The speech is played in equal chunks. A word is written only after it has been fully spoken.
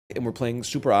and we're playing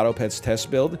Super Auto Pets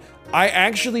test build. I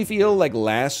actually feel like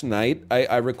last night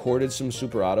I recorded some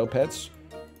Super Auto Pets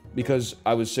because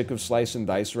I was sick of slice and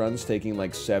dice runs taking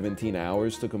like 17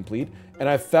 hours to complete, and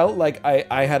I felt like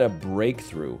I had a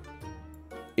breakthrough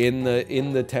in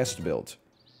the test build.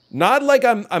 Not like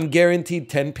I'm guaranteed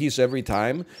 10-piece every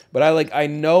time, but I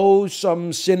know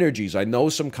some synergies. I know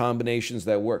some combinations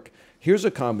that work. Here's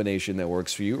a combination that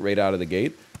works for you right out of the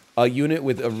gate. A unit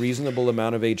with a reasonable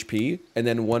amount of HP, and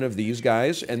then one of these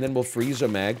guys, and then we'll freeze a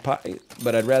magpie.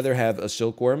 But I'd rather have a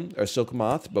silkworm, or silk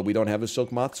moth, but we don't have a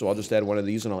silk moth, so I'll just add one of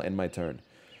these and I'll end my turn.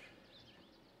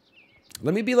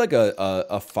 Let me be like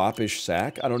a foppish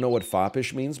sack. I don't know what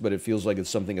foppish means, but it feels like it's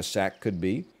something a sack could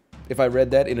be. If I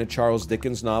read that in a Charles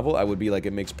Dickens novel, I would be like,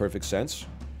 it makes perfect sense.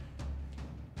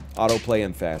 Autoplay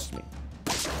and fast me.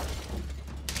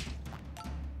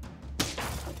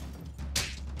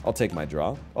 I'll take my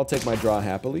draw. I'll take my draw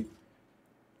happily.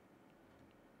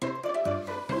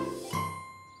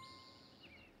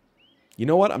 You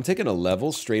know what? I'm taking a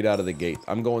level straight out of the gate.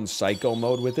 I'm going psycho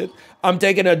mode with it. I'm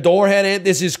taking a doorhead in.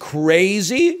 This is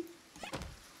crazy.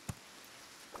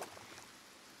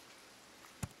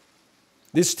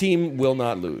 This team will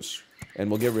not lose.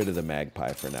 And we'll get rid of the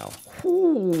magpie for now.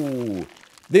 Ooh.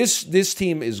 This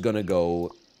team is going to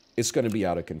go... It's going to be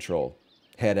out of control.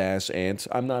 Head-ass ants.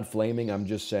 I'm not flaming, I'm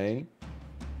just saying.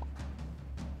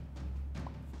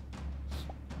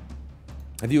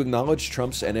 Have you acknowledged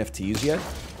Trump's NFTs yet?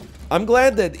 I'm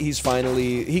glad that he's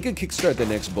finally... He could kickstart the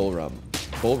next bull run.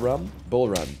 Bull run? Bull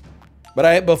run.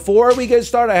 But before we get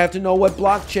started, I have to know what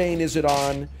blockchain is it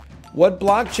on. What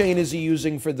blockchain is he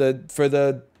using for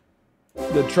the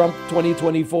Trump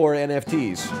 2024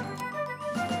 NFTs?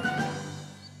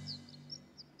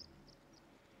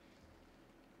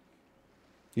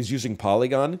 He's using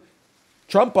Polygon.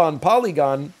 Trump on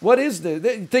Polygon. What is the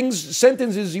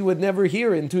sentences you would never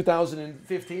hear in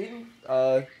 2015?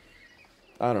 I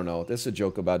don't know. That's a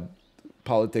joke about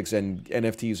politics and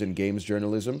NFTs and games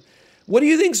journalism. What do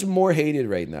you think's more hated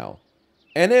right now?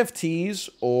 NFTs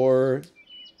or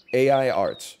AI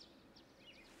art?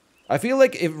 I feel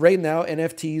like right now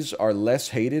NFTs are less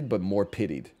hated but more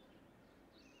pitied.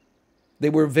 They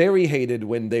were very hated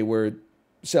when they were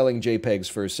selling JPEGs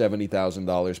for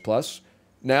 $70,000 plus.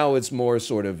 Now it's more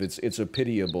sort of, it's a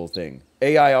pitiable thing.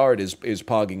 AI art is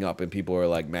pogging up and people are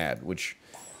like mad, which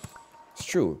is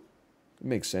true. It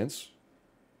makes sense.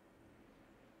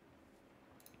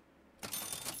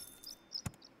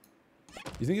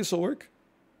 You think this will work?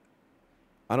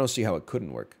 I don't see how it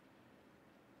couldn't work.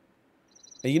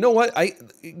 And you know what?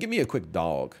 Give me a quick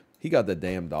dog. He got the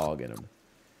damn dog in him.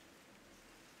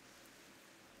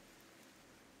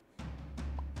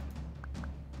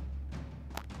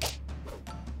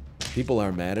 People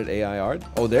are mad at AI art.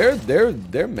 Oh,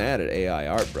 they're mad at AI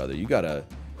art, brother. You gotta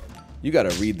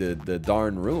read the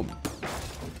darn room.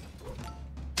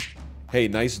 Hey,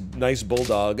 nice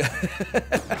bulldog.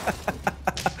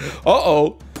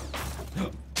 Uh-oh.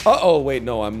 Uh-oh, wait,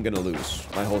 no, I'm gonna lose.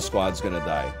 My whole squad's gonna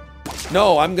die.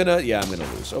 No, I'm gonna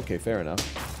lose. Okay, fair enough.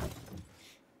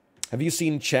 Have you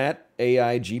seen Chat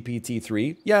AI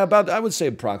GPT-3? Yeah, I would say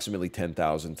approximately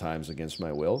 10,000 times against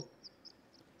my will.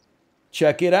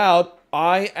 Check it out.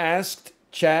 I asked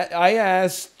Chat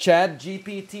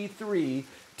GPT-3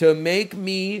 to make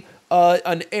me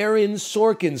an Aaron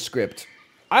Sorkin script.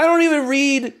 I don't even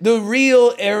read the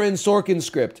real Aaron Sorkin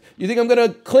script. You think I'm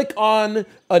gonna click on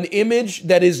an image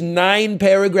that is 9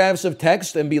 paragraphs of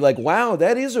text and be like, wow,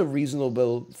 that is a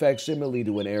reasonable facsimile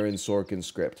to an Aaron Sorkin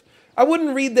script? I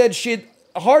wouldn't read that shit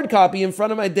hard copy in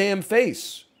front of my damn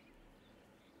face.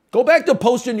 Go back to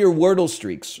posting your Wordle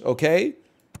streaks, okay?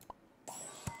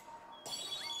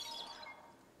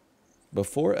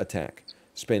 Before attack,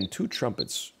 spend 2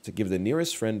 trumpets to give the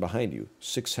nearest friend behind you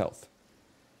 6 health.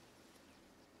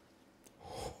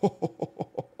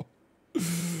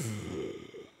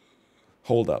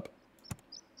 Hold up.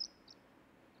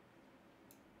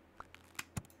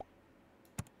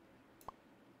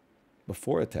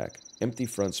 Before attack, empty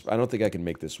front. I don't think I can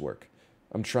make this work.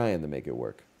 I'm trying to make it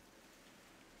work.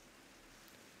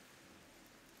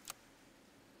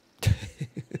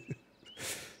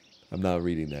 I'm not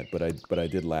reading that, but I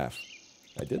did laugh.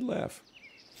 I did laugh.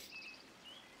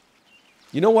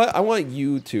 You know what? I want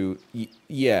you to...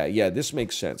 Yeah, this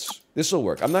makes sense. This will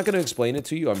work. I'm not going to explain it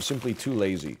to you. I'm simply too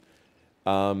lazy.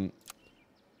 The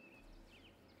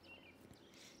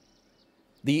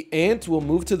ant will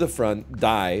move to the front,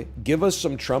 die, give us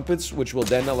some trumpets, which will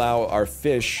then allow our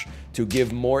fish to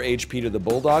give more HP to the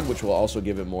bulldog, which will also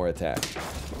give it more attack.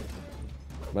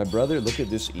 My brother, look at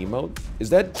this emote. Is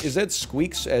that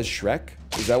Squeaks as Shrek?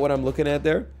 Is that what I'm looking at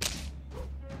there?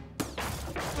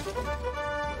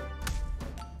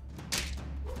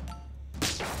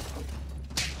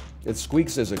 It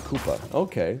squeaks as a Koopa.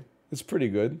 Okay. It's pretty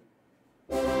good.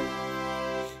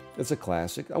 It's a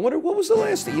classic. I wonder what was the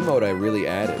last emote I really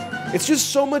added. It's just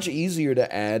so much easier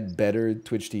to add better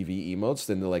Twitch TV emotes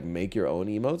than to like make your own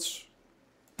emotes.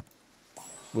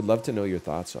 Would love to know your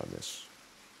thoughts on this.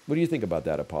 What do you think about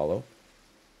that, Apollo?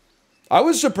 I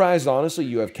was surprised, honestly,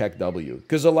 you have Keck W.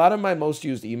 Because a lot of my most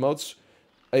used emotes...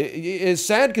 It's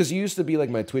sad because you used to be like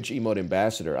my Twitch emote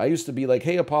ambassador. I used to be like,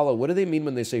 hey, Apollo, what do they mean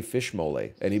when they say fish mole?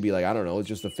 And he'd be like, I don't know, it's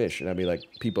just a fish. And I'd be like,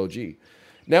 Peepo G.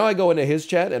 Now I go into his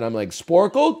chat and I'm like,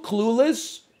 Sporkle,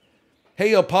 Clueless?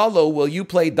 Hey, Apollo, will you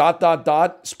play ...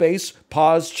 space,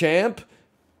 pause champ?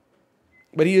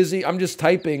 But I'm just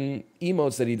typing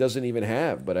emotes that he doesn't even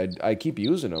have, but I keep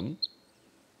using them.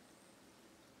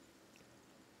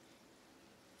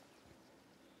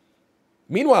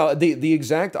 Meanwhile, the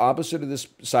exact opposite of this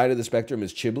side of the spectrum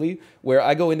is Chibli, where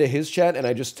I go into his chat and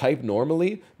I just type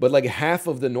normally, but like half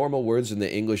of the normal words in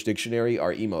the English dictionary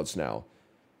are emotes now.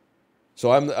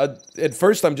 So at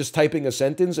first I'm just typing a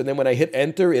sentence, and then when I hit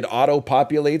enter, it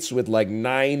auto-populates with like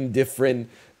 9 different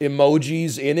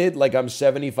emojis in it, like I'm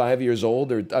 75 years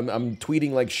old, or I'm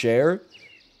tweeting like Cher.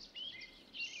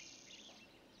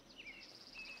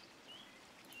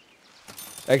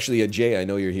 Actually, Jay, I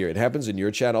know you're here. It happens in your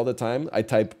chat all the time. I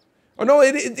type... Oh, no,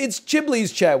 it's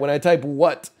Chibli's chat when I type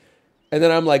what. And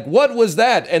then I'm like, what was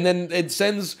that? And then it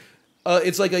sends...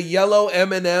 it's like a yellow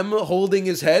M&M holding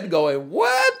his head going,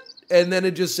 what? And then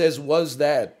it just says, was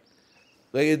that?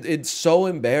 Like, it's so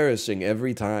embarrassing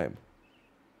every time.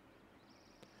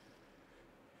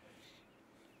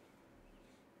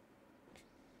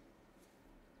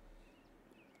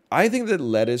 I think that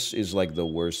lettuce is like the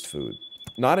worst food.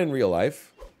 Not in real life.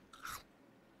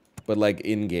 But like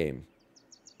in game.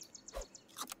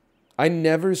 I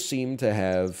never seem to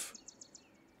have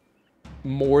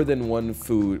more than one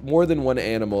food, more than one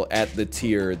animal at the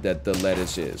tier that the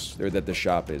lettuce is, or that the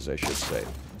shop is, I should say.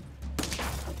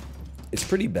 It's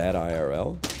pretty bad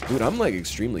IRL. Dude, I'm like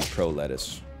extremely pro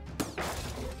lettuce.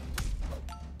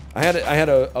 I had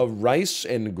a rice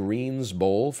and greens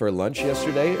bowl for lunch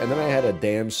yesterday, and then I had a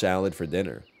damn salad for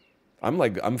dinner.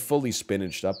 I'm fully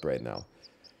spinached up right now.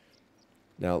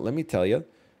 Now, let me tell you,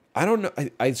 I don't know,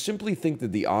 I simply think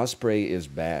that the Osprey is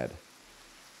bad.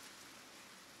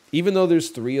 Even though there's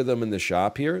 3 of them in the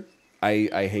shop here,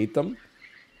 I hate them.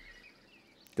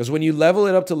 Because when you level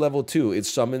it up to level 2, it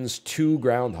summons 2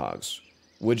 groundhogs,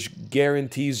 which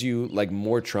guarantees you, like,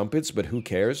 more trumpets, but who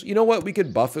cares? You know what? We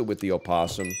could buff it with the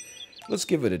opossum. Let's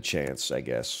give it a chance, I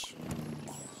guess.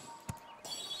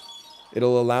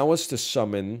 It'll allow us to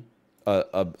summon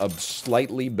a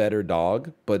slightly better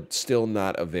dog, but still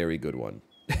not a very good one.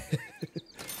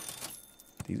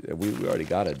 We already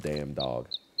got a damn dog.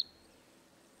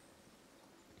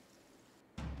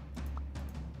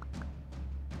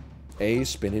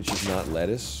 Spinach is not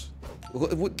lettuce.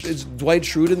 What, is Dwight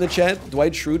Schrute in the chat?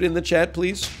 Dwight Schrute in the chat,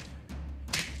 please?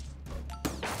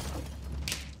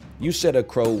 You said a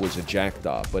crow was a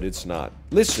jackdaw, but it's not.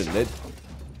 Listen,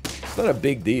 it's not a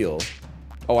big deal.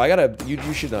 Oh,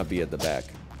 you should not be at the back.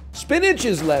 Spinach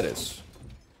is lettuce.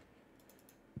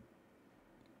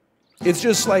 It's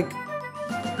just like,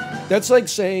 that's like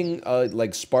saying,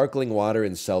 like sparkling water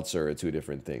and seltzer are 2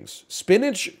 different things.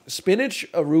 Spinach,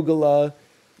 arugula,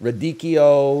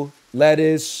 radicchio,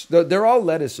 lettuce, they're all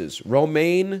lettuces.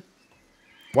 Romaine,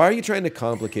 why are you trying to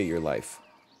complicate your life?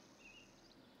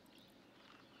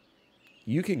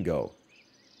 You can go.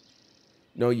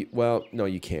 No, no,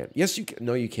 you can't. Yes, you can.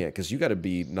 No, you can't, because you got to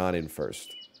be not in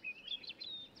first.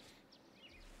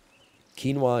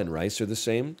 Quinoa and rice are the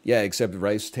same? Yeah, except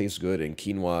rice tastes good, and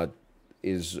quinoa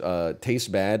tastes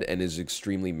bad and is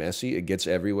extremely messy. It gets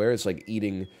everywhere. It's like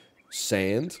eating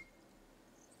sand.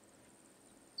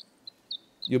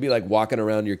 You'll be like walking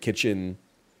around your kitchen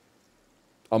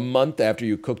a month after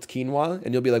you cooked quinoa,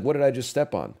 and you'll be like, what did I just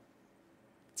step on?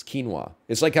 It's quinoa.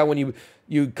 It's like how when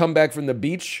you come back from the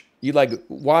beach, you like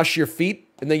wash your feet,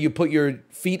 and then you put your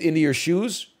feet into your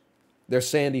shoes. They're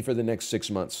sandy for the next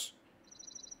 6 months.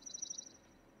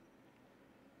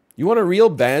 You want a real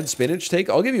bad spinach take?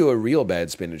 I'll give you a real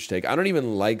bad spinach take. I don't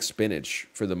even like spinach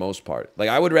for the most part. Like,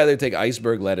 I would rather take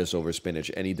iceberg lettuce over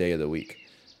spinach any day of the week.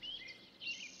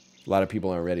 A lot of people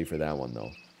aren't ready for that one,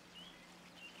 though.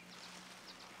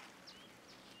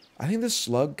 I think the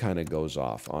slug kind of goes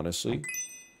off, honestly.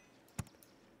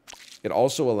 It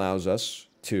also allows us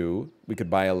to... We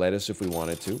could buy a lettuce if we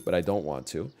wanted to, but I don't want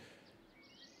to.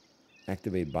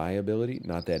 Activate buy ability.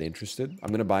 Not that interested. I'm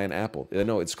going to buy an apple.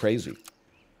 No, it's crazy.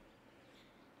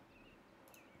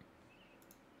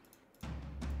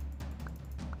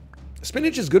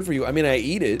 Spinach is good for you. I mean, I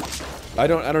eat it. I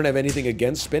don't have anything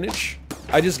against spinach.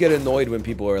 I just get annoyed when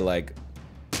people are like,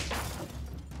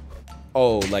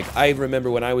 oh, like, I remember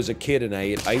when I was a kid and I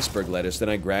ate iceberg lettuce, then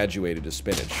I graduated to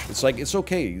spinach. It's like, it's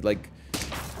okay. Like,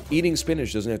 eating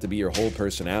spinach doesn't have to be your whole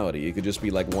personality. It could just be,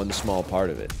 like, one small part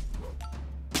of it.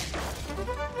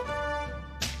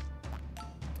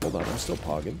 Hold on, I'm still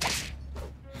pogging.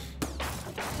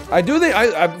 I do think,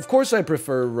 of course I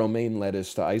prefer romaine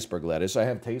lettuce to iceberg lettuce. I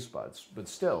have taste buds, but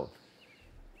still.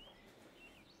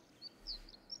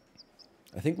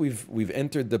 I think we've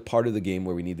entered the part of the game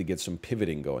where we need to get some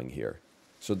pivoting going here.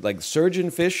 So, like, Surgeon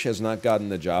Fish has not gotten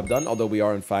the job done, although we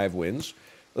are in 5 wins.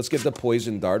 Let's get the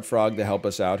Poison Dart Frog to help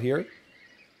us out here.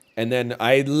 And then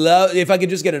I love, if I could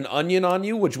just get an onion on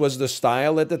you, which was the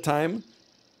style at the time.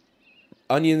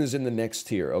 Onion is in the next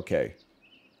tier, okay.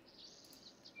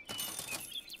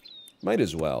 Might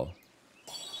as well.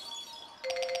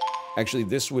 Actually,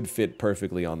 this would fit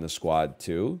perfectly on the squad,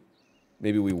 too.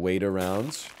 Maybe we wait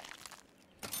around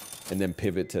and then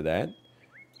pivot to that.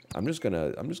 I'm just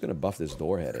gonna buff this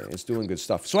door head in. It's doing good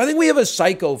stuff. So I think we have a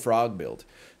psycho frog build.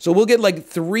 So we'll get like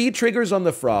 3 triggers on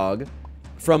the frog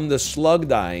from the slug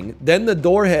dying. Then the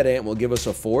door head ant will give us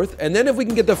a 4th. And then if we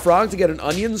can get the frog to get an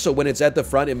onion, so when it's at the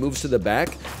front, it moves to the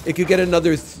back, it could get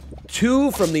another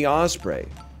 2 from the osprey.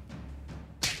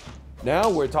 Now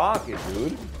we're talking,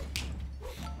 dude.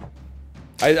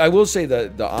 I will say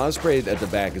that the osprey at the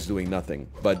back is doing nothing,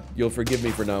 but you'll forgive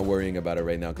me for not worrying about it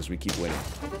right now because we keep winning.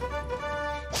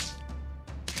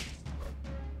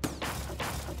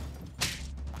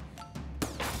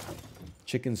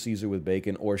 Chicken Caesar with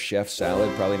bacon or chef salad,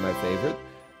 probably my favorite.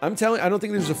 I'm telling you, I don't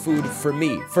think there's a food for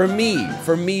me. For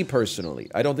me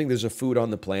personally, I don't think there's a food on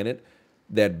the planet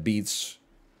that beats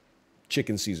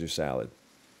chicken Caesar salad.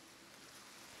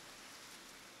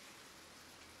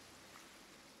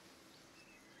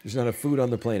 There's not a food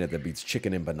on the planet that beats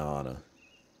chicken and banana.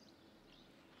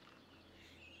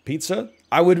 Pizza?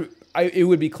 It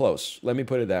would be close. Let me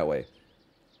put it that way.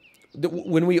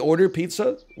 When we order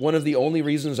pizza, one of the only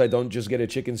reasons I don't just get a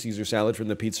chicken Caesar salad from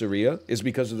the pizzeria is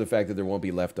because of the fact that there won't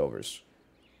be leftovers.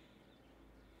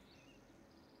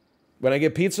 When I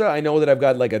get pizza, I know that I've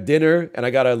got like a dinner, and I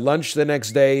got a lunch the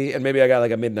next day, and maybe I got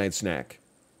like a midnight snack.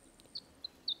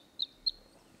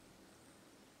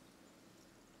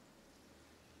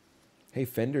 Hey,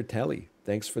 Fender Telly,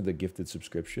 thanks for the gifted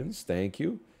subscriptions. Thank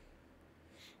you.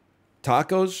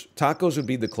 Tacos? Tacos would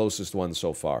be the closest one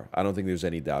so far. I don't think there's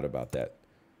any doubt about that.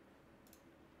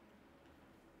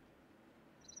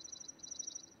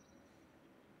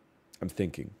 I'm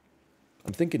thinking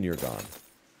you're gone.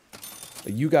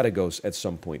 But you gotta go at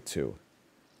some point too.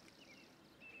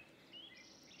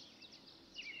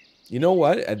 You know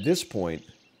what? At this point,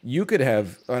 you could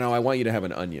have... Oh no, I want you to have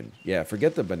an onion. Yeah,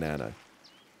 forget the banana.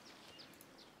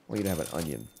 I want you to have an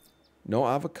onion. No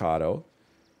avocado.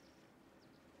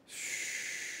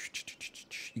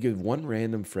 You give one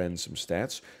random friend some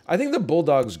stats. I think the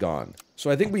bulldog's gone. So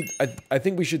I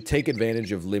think we should take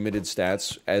advantage of limited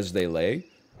stats as they lay.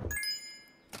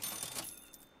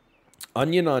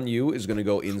 Onion on you is going to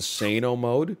go insano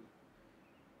mode.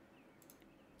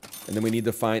 And then we need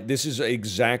to find... This is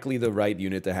exactly the right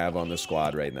unit to have on the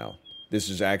squad right now. This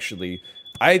is actually...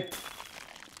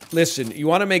 Listen, you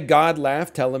want to make God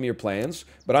laugh? Tell him your plans.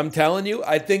 But I'm telling you,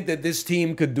 I think that this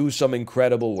team could do some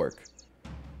incredible work.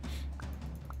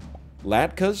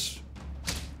 Latkes?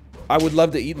 I would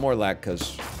love to eat more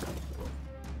latkes.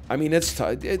 I mean, it's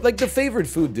like the favorite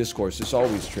food discourse is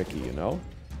always tricky, you know?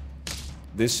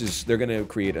 They're going to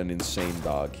create an insane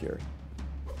dog here.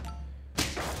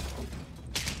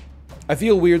 I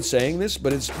feel weird saying this,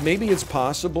 but maybe it's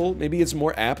possible, maybe it's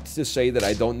more apt to say that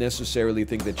I don't necessarily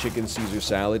think that chicken Caesar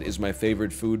salad is my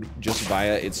favorite food just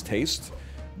via its taste,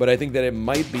 but I think that it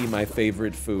might be my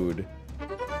favorite food,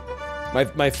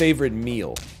 my favorite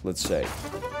meal, let's say.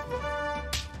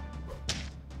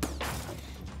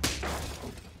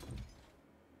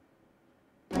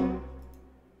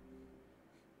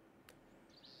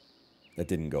 That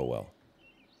didn't go well.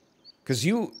 Because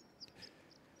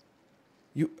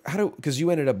because you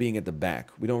ended up being at the back.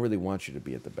 We don't really want you to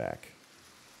be at the back.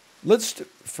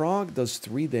 Frog does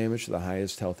 3 damage to the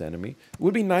highest health enemy. It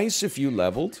would be nice if you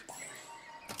leveled.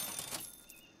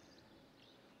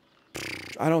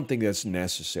 I don't think that's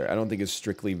necessary. I don't think it's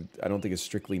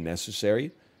strictly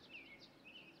necessary.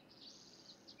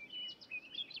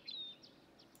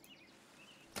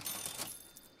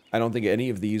 I don't think any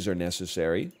of these are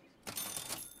necessary.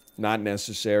 Not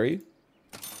necessary.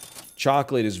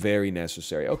 Chocolate is very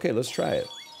necessary. Okay, let's try it.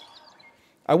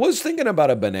 I was thinking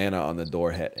about a banana on the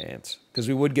door head ant, because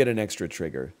we would get an extra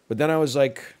trigger. But then I was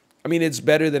like, I mean, it's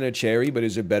better than a cherry, but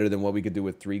is it better than what we could do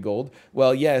with 3 gold?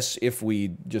 Well, yes, if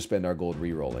we just spend our gold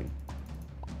re-rolling.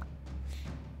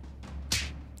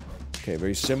 Okay,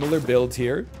 very similar build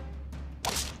here.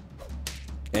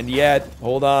 And yet,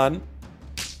 hold on.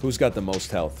 Who's got the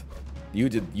most health? You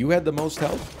did. You had the most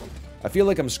health? I feel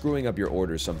like I'm screwing up your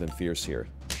order something fierce here.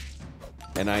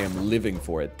 And I am living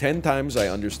for it. 10 times I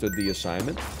understood the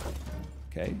assignment.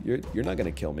 Okay, you're not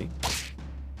gonna kill me.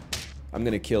 I'm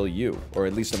gonna kill you. Or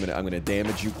at least I'm gonna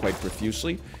damage you quite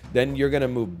profusely. Then you're gonna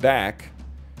move back.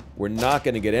 We're not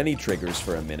gonna get any triggers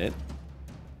for a minute.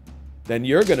 Then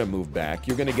you're gonna move back.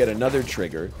 You're gonna get another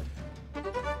trigger.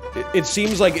 It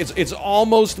seems like it's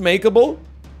almost makeable.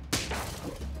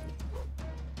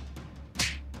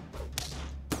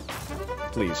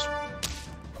 Please.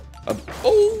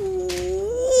 Oh!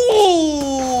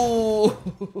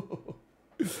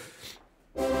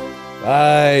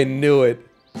 I knew it.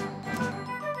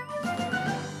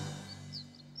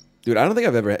 Dude, I don't think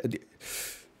I've ever had...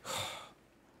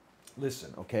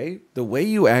 Listen, okay? The way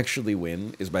you actually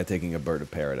win is by taking a bird of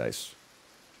paradise.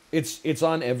 It's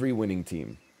on every winning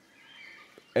team.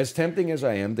 As tempting as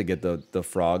I am to get the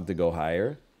frog to go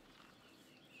higher,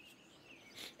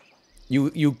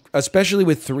 you especially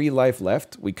with 3 life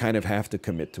left, we kind of have to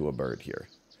commit to a bird here.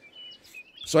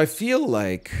 So I feel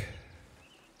like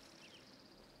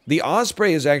the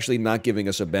osprey is actually not giving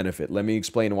us a benefit. Let me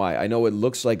explain why. I know it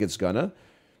looks like it's gonna,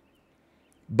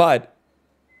 but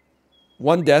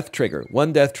 1 death trigger,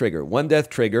 1 death trigger, 1 death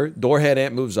trigger, doorhead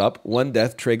ant moves up, 1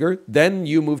 death trigger, then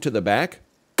you move to the back,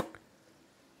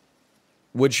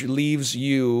 which leaves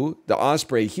you, the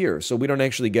osprey, here. So we don't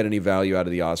actually get any value out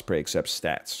of the osprey except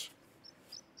stats.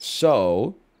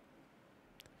 So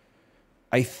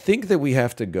I think that we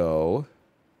have to go...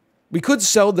 We could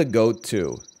sell the goat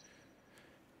too.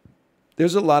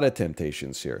 There's a lot of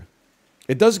temptations here.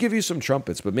 It does give you some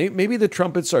trumpets, but maybe the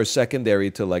trumpets are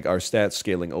secondary to like our stat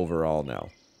scaling overall now.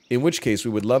 In which case,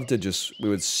 we would love to just... We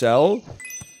would sell,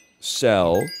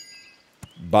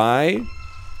 buy,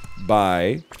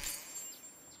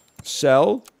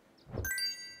 sell,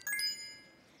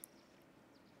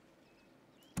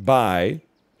 buy,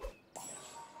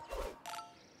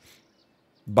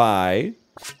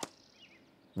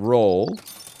 roll.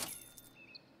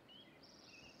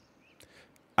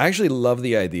 I actually love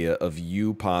the idea of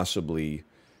you possibly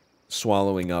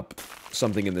swallowing up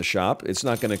something in the shop. It's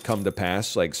not going to come to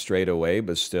pass like straight away,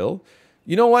 but still.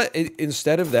 You know what?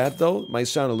 Instead of that, though, might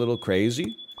sound a little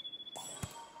crazy.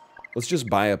 Let's just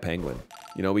buy a penguin.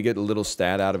 You know, we get a little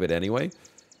stat out of it anyway.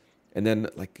 And then,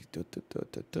 like, yeah,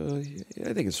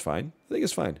 I think it's fine. I think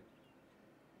it's fine.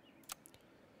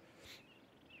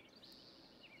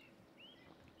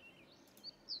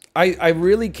 I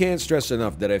really can't stress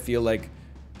enough that I feel like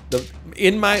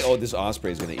oh, this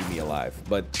osprey is gonna eat me alive.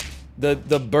 But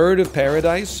the bird of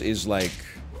paradise is like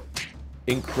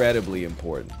incredibly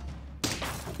important.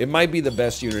 It might be the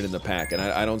best unit in the pack, and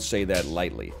I don't say that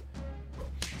lightly.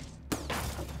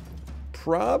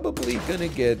 Probably gonna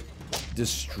get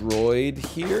destroyed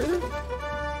here.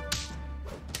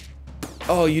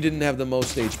 Oh, you didn't have the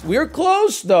most HP. We're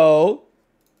close, though.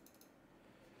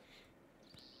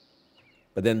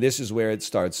 But then this is where it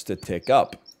starts to tick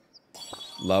up.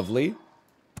 Lovely.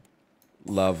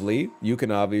 Lovely. You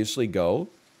can obviously go,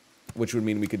 which would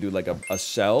mean we could do like a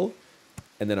sell,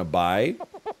 and then a buy,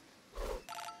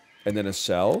 and then a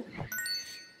sell.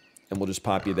 And we'll just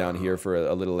pop you down here for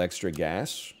a little extra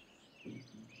gas.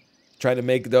 Try to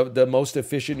make the most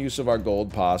efficient use of our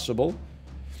gold possible.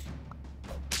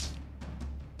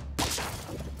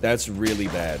 That's really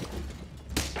bad.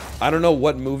 I don't know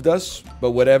what moved us,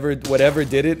 but whatever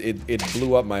did it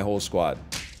blew up my whole squad.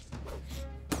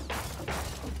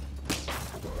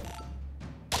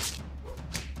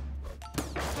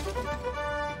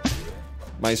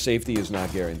 My safety is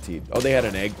not guaranteed. Oh, they had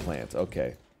an eggplant.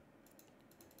 Okay.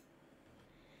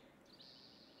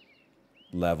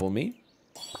 Level me.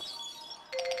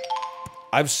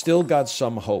 I've still got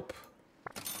some hope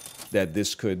that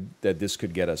this could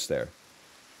get us there.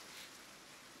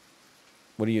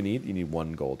 What do you need? You need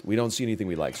 1 gold. We don't see anything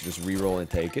we like, so just reroll and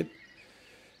take it.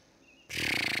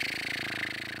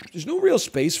 There's no real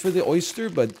space for the oyster,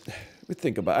 but we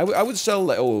think about it. I would sell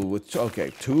like, oh,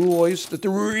 okay, 2 oysters,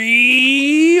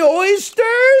 3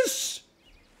 oysters.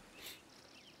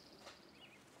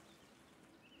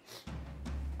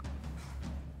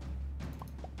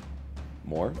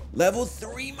 More. Level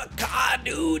 3 macaw,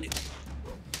 dude.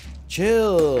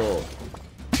 Chill.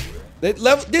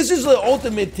 This is the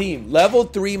ultimate team. Level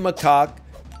 3 macaque.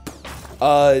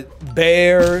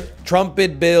 Bear.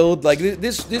 Trumpet build. Like,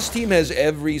 this team has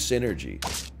every synergy.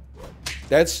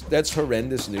 That's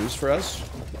horrendous news for us.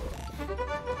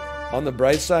 On the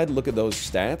bright side, look at those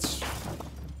stats.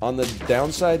 On the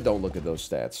downside, don't look at those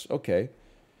stats. Okay.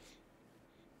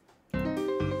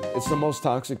 It's the most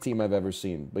toxic team I've ever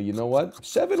seen. But you know what?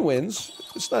 7 wins.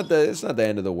 It's not the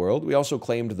end of the world. We also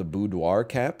claimed the boudoir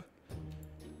cap.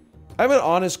 I have an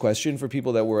honest question for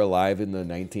people that were alive in the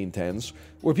 1910s.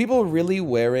 Were people really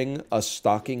wearing a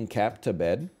stocking cap to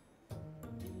bed?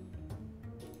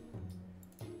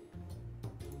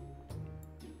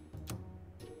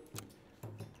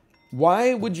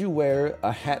 Why would you wear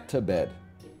a hat to bed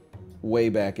way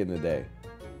back in the day?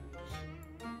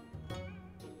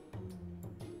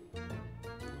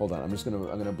 Hold on,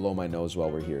 I'm gonna blow my nose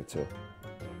while we're here too.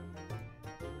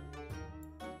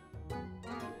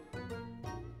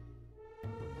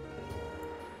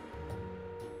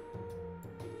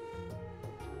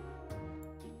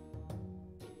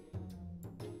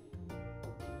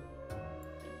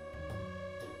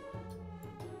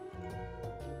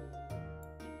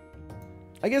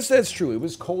 I guess that's true. It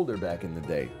was colder back in the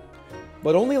day,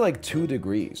 but only like 2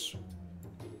 degrees.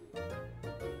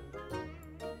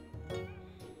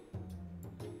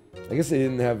 I guess they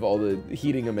didn't have all the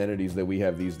heating amenities that we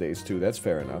have these days too. That's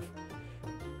fair enough.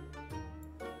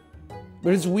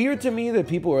 But it's weird to me that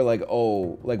people are like,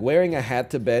 oh, like wearing a hat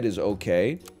to bed is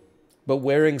okay, but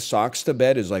wearing socks to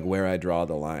bed is like where I draw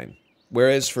the line.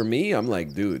 Whereas for me, I'm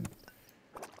like, dude,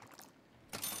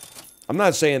 I'm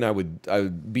not saying I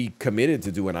would be committed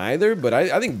to doing either, but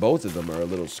I think both of them are a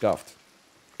little scuffed.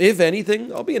 If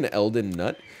anything, I'll be an Elden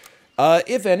nut.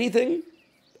 If anything,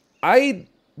 I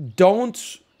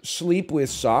don't sleep with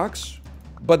socks,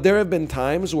 but there have been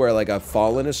times where like I've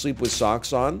fallen asleep with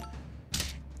socks on,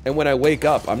 and when I wake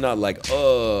up, I'm not like,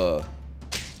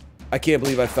 I can't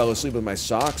believe I fell asleep with my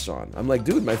socks on. I'm like,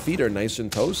 dude, my feet are nice and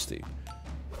toasty.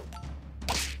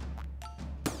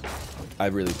 I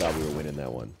really thought we were winning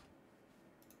that one.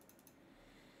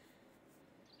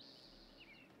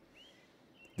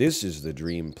 This is the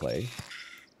dream play.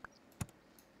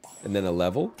 And then a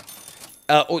level.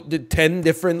 The 10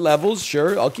 different levels?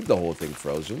 Sure, I'll keep the whole thing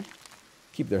frozen.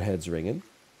 Keep their heads ringing.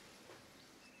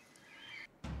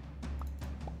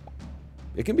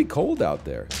 It can be cold out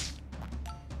there.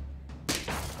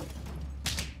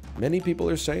 Many people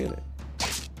are saying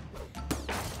it.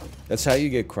 That's how you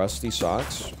get crusty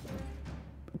socks.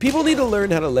 People need to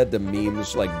learn how to let the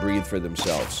memes, like, breathe for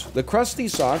themselves. The crusty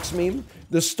socks meme,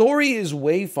 the story is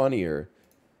way funnier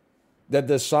that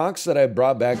the socks that I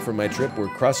brought back from my trip were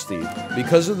crusty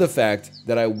because of the fact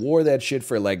that I wore that shit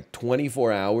for, like,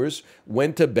 24 hours,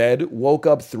 went to bed, woke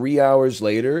up 3 hours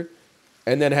later,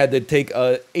 and then had to take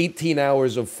 18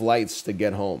 hours of flights to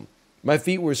get home. My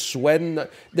feet were sweating.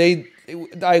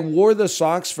 I wore the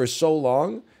socks for so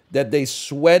long that they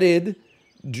sweated,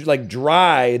 like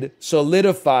dried,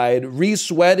 solidified,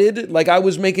 re-sweated, like I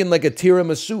was making like a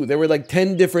tiramisu. There were like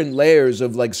 10 different layers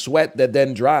of like sweat that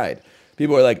then dried.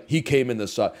 People are like, he came in the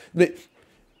sock.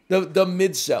 The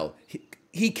mid-cell,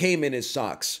 he came in his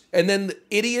socks. And then the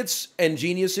idiots and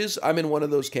geniuses, I'm in one of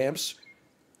those camps.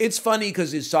 It's funny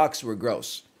because his socks were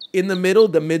gross. In the middle,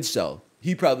 the mid-cell,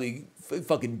 he probably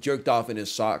fucking jerked off in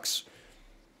his socks.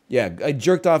 Yeah, I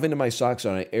jerked off into my socks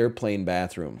on an airplane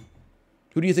bathroom.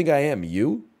 Who do you think I am?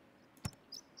 You?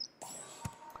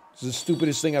 This is the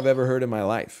stupidest thing I've ever heard in my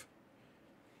life.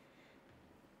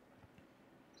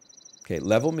 Okay,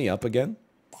 level me up again.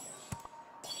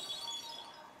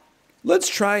 Let's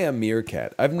try a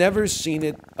meerkat. I've never seen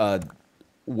it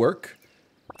work.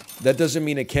 That doesn't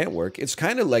mean it can't work. It's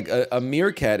kind of like a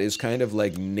meerkat is kind of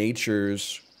like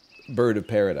nature's bird of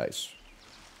paradise.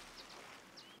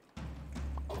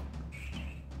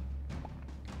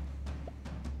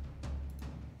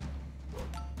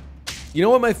 You know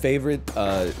what my favorite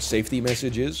safety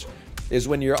message is? Is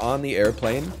when you're on the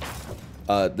airplane,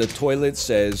 the toilet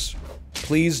says,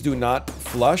 please do not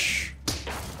flush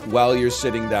while you're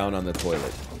sitting down on the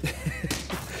toilet.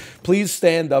 Please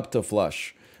stand up to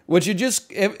flush. Which you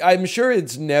just, I'm sure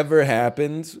it's never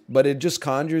happened, but it just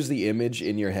conjures the image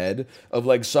in your head of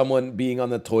like someone being on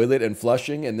the toilet and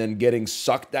flushing and then getting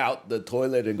sucked out the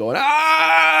toilet and going,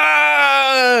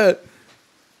 ah!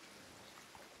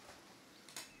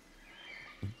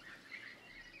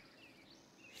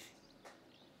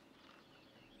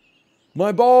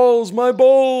 My balls, my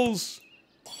balls.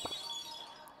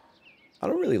 I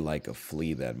don't really like a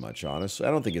flea that much, honestly.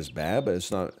 I don't think it's bad, but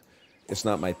it's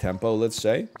not my tempo, let's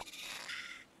say.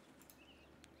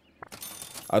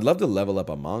 I'd love to level up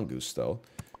a mongoose, though.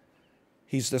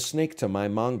 He's the snake to my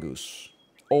mongoose.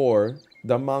 Or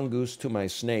the mongoose to my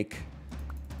snake.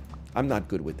 I'm not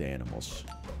good with animals.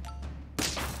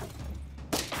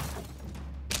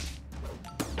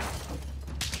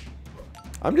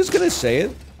 I'm just gonna say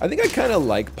it. I think I kind of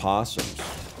like possums.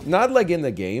 Not like in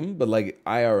the game, but like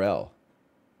IRL.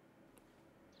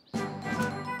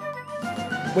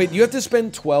 Wait, you have to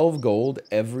spend 12 gold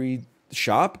every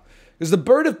shop? Because the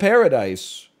bird of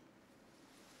paradise,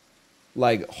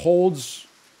 like, holds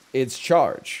its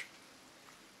charge.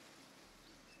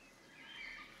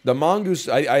 The mongoose,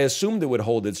 I assumed it would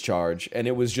hold its charge, and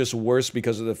it was just worse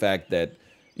because of the fact that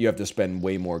you have to spend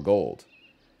way more gold.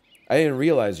 I didn't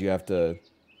realize you have to...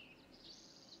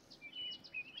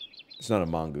 It's not a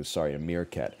mongoose, sorry, a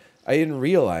meerkat. I didn't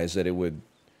realize that it would...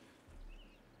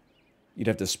 You'd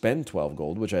have to spend 12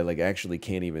 gold, which I, like, actually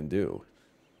can't even do.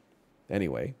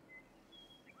 Anyway.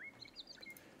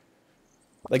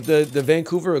 Like, the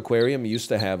Vancouver Aquarium used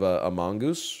to have a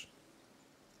mongoose.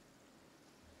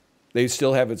 They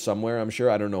still have it somewhere, I'm sure.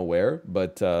 I don't know where,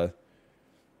 but...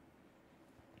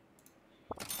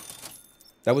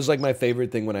 that was, like, my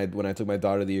favorite thing when I took my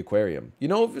daughter to the aquarium. You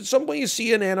know, if some way you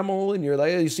see an animal, and you're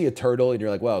like... You see a turtle, and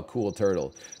you're like, wow, cool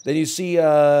turtle. Then you see, you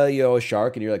know, a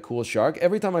shark, and you're like, cool shark.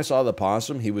 Every time I saw the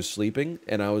possum, he was sleeping,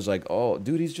 and I was like, oh,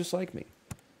 dude, he's just like me.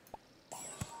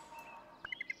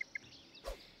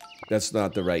 That's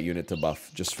not the right unit to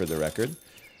buff, just for the record.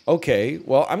 Okay,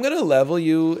 well, I'm gonna level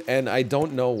you, and I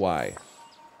don't know why.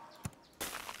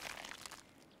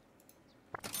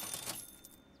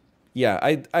 Yeah,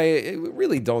 I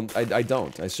really don't. I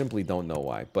don't. I simply don't know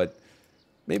why. But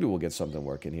maybe we'll get something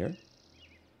working here.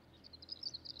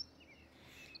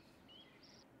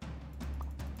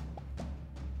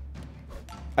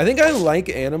 I think I like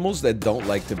animals that don't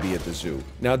like to be at the zoo.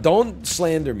 Now, don't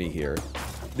slander me here.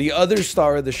 The other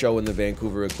star of the show in the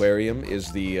Vancouver Aquarium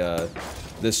is the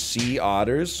sea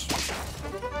otters.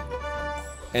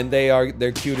 And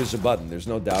they're cute as a button. There's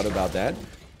no doubt about that.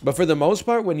 But for the most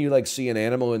part, when you, like, see an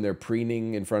animal and they're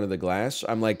preening in front of the glass,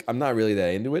 I'm like, I'm not really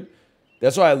that into it.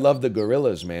 That's why I love the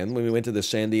gorillas, man. When we went to the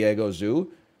San Diego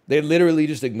Zoo, they literally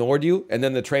just ignored you. And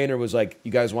then the trainer was like,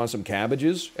 you guys want some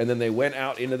cabbages? And then they went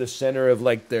out into the center of,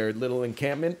 like, their little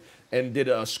encampment and did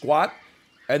a squat.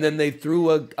 And then they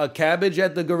threw a cabbage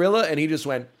at the gorilla, and he just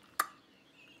went...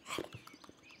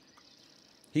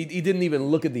 He didn't even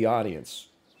look at the audience.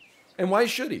 And why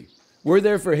should he? We're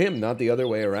there for him, not the other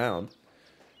way around.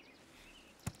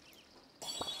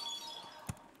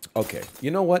 Okay,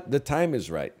 you know what? The time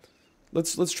is right.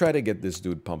 Let's try to get this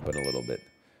dude pumping a little bit.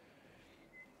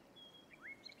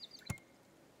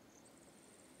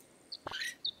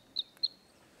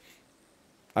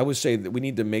 I would say that we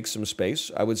need to make some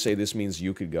space. I would say this means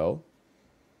you could go.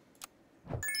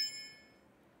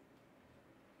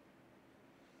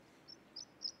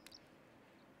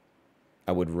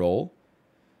 I would roll.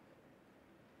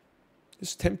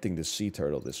 It's tempting to sea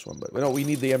turtle this one, but no, we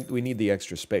need the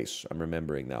extra space. I'm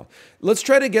remembering now. Let's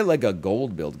try to get like a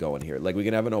gold build going here. Like we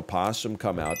can have an opossum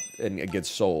come out and it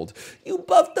gets sold. You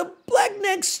buffed the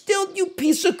blackneck stilt, you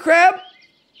piece of crap.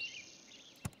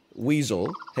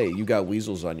 Weasel. Hey, you got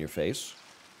weasels on your face.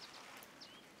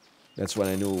 That's when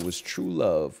I knew it was true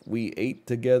love. We ate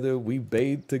together, we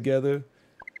bathed together.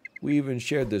 We even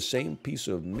shared the same piece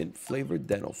of mint-flavored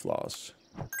dental floss.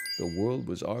 The world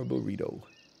was our burrito.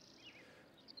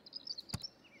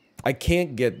 I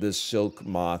can't get this silk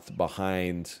moth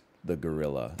behind the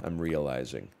gorilla, I'm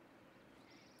realizing.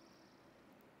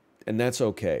 And that's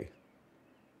okay.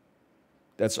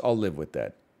 I'll live with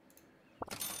that.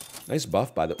 Nice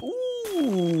buff by the...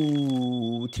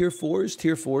 Ooh! Tier 4s?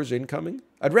 Tier 4s incoming?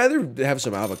 I'd rather have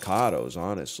some avocados,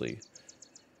 honestly.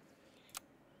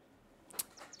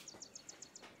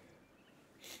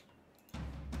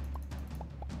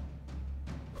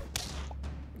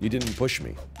 You didn't push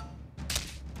me.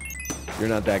 You're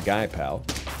not that guy, pal.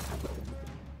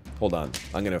 Hold on.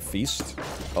 I'm gonna feast.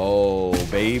 Oh,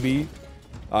 baby.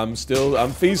 I'm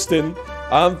feasting.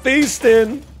 I'm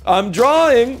feasting. I'm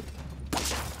drawing.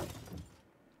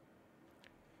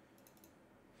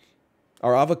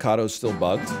 Are avocados still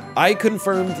bugged? I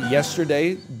confirmed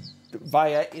yesterday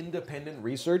via independent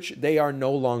research, they are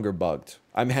no longer bugged.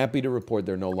 I'm happy to report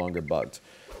they're no longer bugged.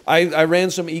 I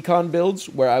ran some econ builds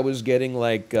where I was getting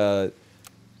like...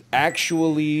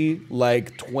 actually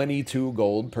like 22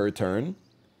 gold per turn.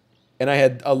 And I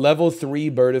had a level 3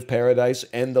 Bird of Paradise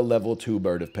and the level 2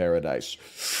 Bird of Paradise.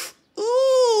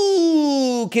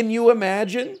 Ooh, can you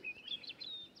imagine?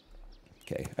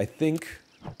 Okay, I think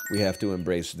we have to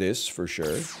embrace this for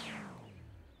sure.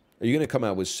 Are you going to come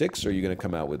out with 6 or are you going to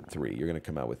come out with 3? You're going to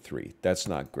come out with 3. That's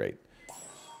not great.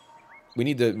 We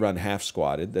need to run half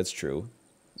squatted, that's true.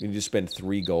 We need to spend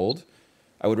 3 gold.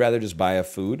 I would rather just buy a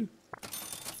food.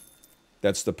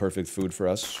 That's the perfect food for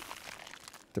us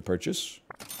to purchase.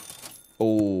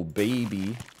 Oh,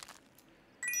 baby.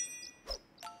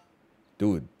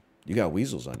 Dude, you got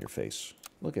weasels on your face.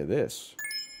 Look at this.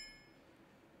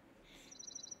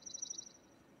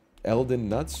 Eldon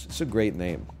Nuts? It's a great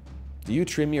name. Do you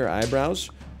trim your eyebrows?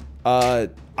 I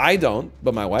don't,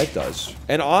 but my wife does.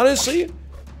 And honestly,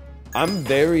 I'm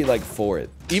very, like, for it.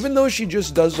 Even though she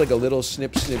just does, like, a little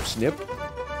snip, snip, snip,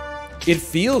 it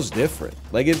feels different.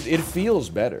 Like, it feels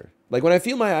better. Like, when I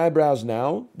feel my eyebrows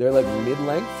now, they're, like,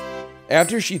 mid-length.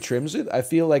 After she trims it, I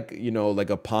feel like, you know, like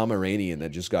a Pomeranian that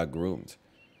just got groomed.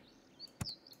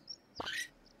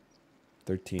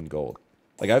 13 gold.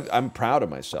 Like, I'm proud of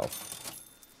myself.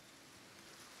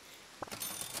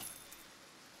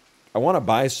 I want to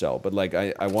buy-sell, but, like,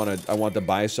 I want the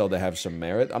buy-sell to have some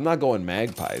merit. I'm not going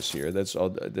magpies here. That's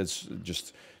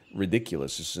just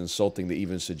ridiculous. It's insulting to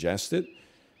even suggest it.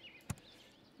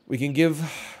 We could give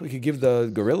the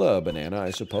gorilla a banana,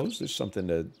 I suppose. There's something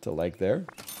to like there.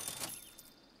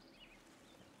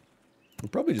 We're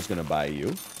probably just going to buy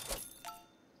you.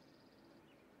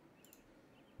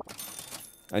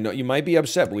 I know you might be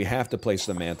upset, but we have to place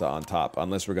the manta on top,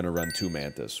 unless we're going to run 2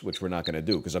 mantas, which we're not going to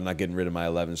do, because I'm not getting rid of my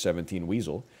 11-17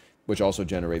 weasel, which also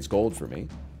generates gold for me.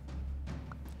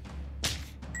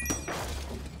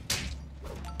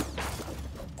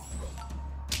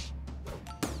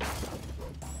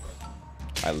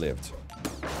 I lived.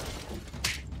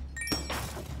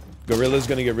 Gorilla's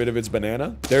going to get rid of its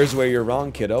banana? There's where you're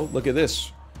wrong, kiddo. Look at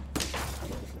this.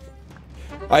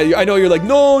 I know you're like,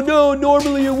 no,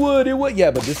 normally it would.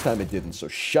 Yeah, but this time it didn't, so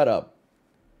shut up.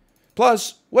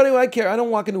 Plus, what do I care? I don't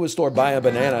walk into a store, buy a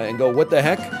banana, and go, what the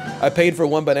heck? I paid for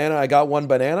 1 banana, I got 1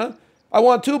 banana? I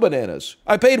want 2 bananas.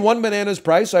 I paid 1 banana's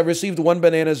price, I received 1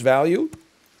 banana's value.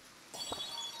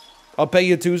 I'll pay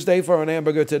you Tuesday for an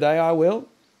hamburger today, I will.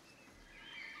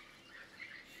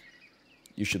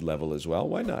 You should level as well,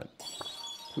 why not?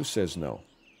 Who says no?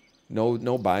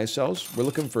 No buy-sells? We're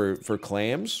looking for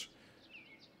clams.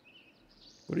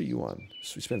 What are you on?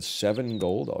 So we spent 7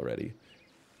 gold already.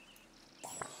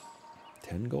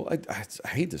 10 gold? I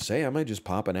hate to say, I might just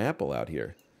pop an apple out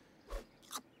here.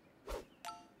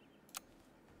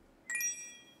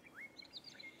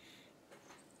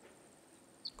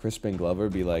 Crispin Glover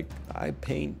be like, I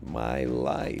paint my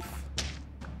life.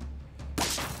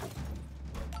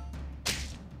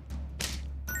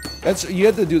 You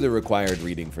have to do the required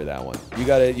reading for that one. You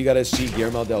gotta see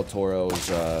Guillermo del Toro's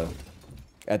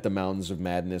At the Mountains of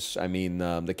Madness. I mean,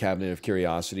 the Cabinet of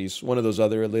Curiosities. One of those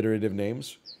other alliterative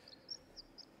names.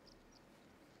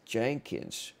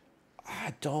 Jenkins.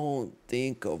 I don't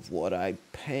think of what I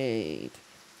paint.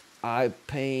 I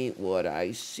paint what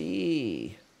I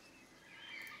see.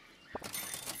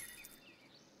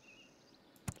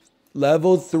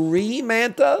 Level 3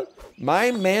 Manta?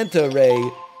 My Manta Ray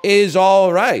is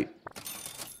all right.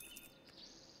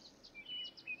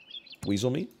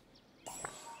 Weasel me?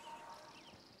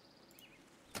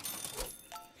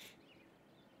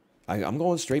 I'm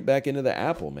going straight back into the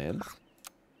apple, man.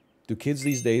 Do kids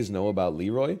these days know about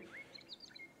Leroy?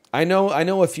 I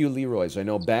know a few Leroys. I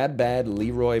know Bad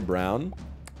Leroy Brown.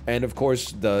 And of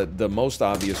course, the most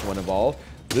obvious one of all,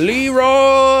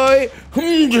 Leroy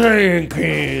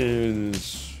Jenkins.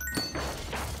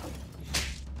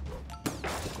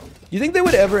 You think they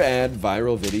would ever add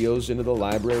viral videos into the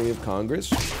Library of Congress?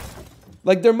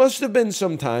 Like, there must have been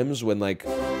some times when, like,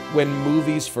 when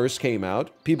movies first came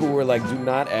out, people were like, do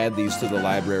not add these to the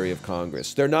Library of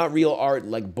Congress. They're not real art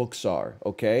like books are,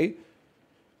 okay?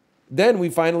 Then we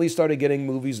finally started getting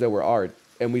movies that were art,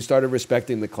 and we started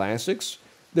respecting the classics.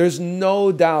 There's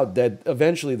no doubt that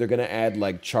eventually they're going to add,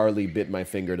 like, Charlie Bit My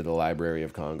Finger to the Library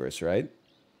of Congress, right?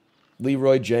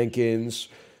 Leroy Jenkins,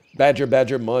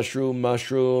 Badger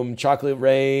Mushroom, Chocolate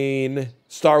Rain,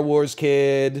 Star Wars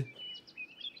Kid.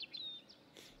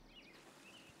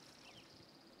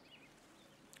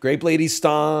 Grape Lady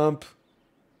Stomp.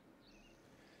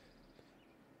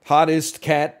 Hottest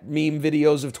cat meme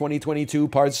videos of 2022,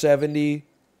 part 70.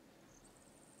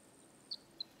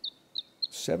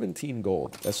 17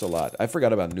 gold. That's a lot. I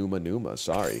forgot about Numa.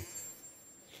 Sorry.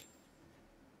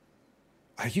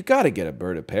 You gotta get a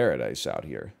Bird of Paradise out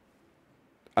here.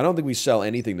 I don't think we sell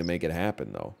anything to make it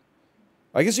happen, though.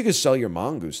 I guess you could sell your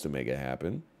mongoose to make it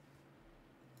happen.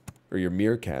 Or your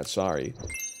meerkat, sorry.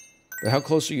 How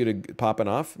close are you to popping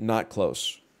off? Not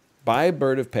close. Buy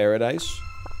Bird of Paradise.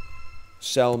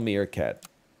 Sell meerkat.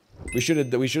 We should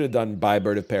have done buy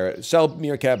Bird of Paradise. Sell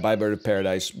meerkat, buy Bird of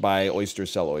Paradise, buy oyster,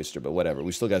 sell oyster, but whatever.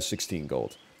 We still got 16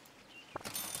 gold.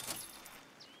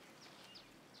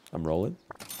 I'm rolling.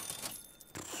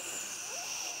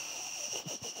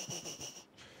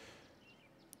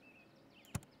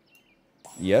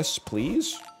 Yes,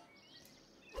 please.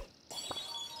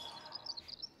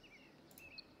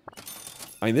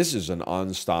 I mean, this is an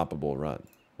unstoppable run.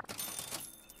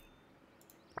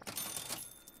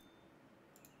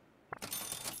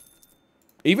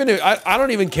 Even if, I don't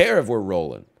even care if we're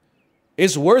rolling.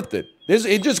 It's worth it.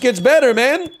 It just gets better,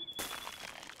 man.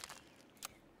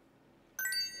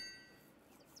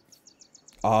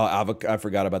 Oh, I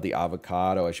forgot about the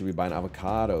avocado. I should be buying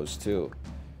avocados too.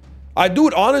 I do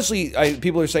it honestly.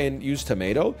 People are saying use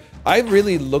tomato. I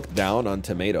really looked down on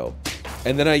tomato,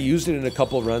 and then I used it in a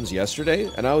couple runs yesterday,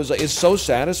 and I was like, it's so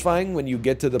satisfying when you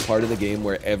get to the part of the game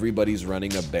where everybody's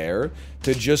running a bear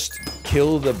to just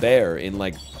kill the bear in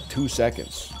like 2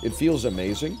 seconds. It feels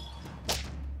amazing.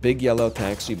 Big Yellow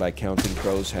Taxi by Counting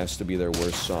Crows has to be their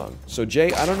worst song. So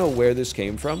Jay, I don't know where this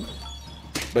came from,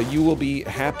 but you will be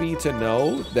happy to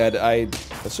know that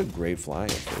that's a great flying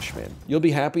fish, man. You'll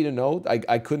be happy to know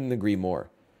I couldn't agree more.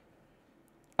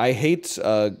 I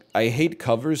hate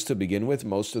covers to begin with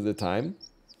most of the time.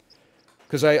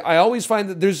 Because I always find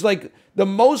that there's like, the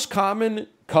most common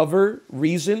cover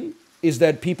reason is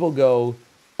that people go,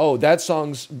 oh, that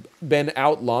song's been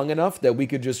out long enough that we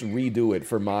could just redo it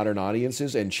for modern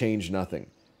audiences and change nothing.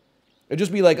 It'd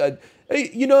just be like, hey,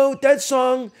 you know, that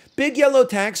song, Big Yellow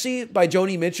Taxi by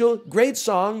Joni Mitchell, great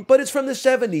song, but it's from the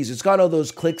 70s. It's got all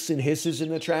those clicks and hisses in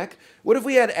the track. What if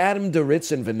we had Adam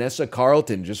Duritz and Vanessa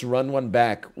Carlton just run one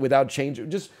back without changing?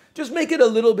 Just make it a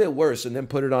little bit worse and then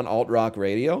put it on alt-rock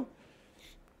radio?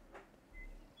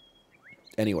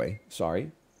 Anyway,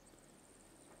 sorry.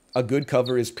 A good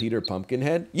cover is Peter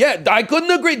Pumpkinhead. Yeah, I couldn't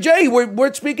agree. Jay,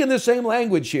 we're speaking the same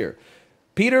language here.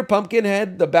 Peter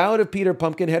Pumpkinhead, The Ballad of Peter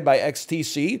Pumpkinhead by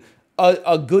XTC,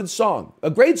 a good song. A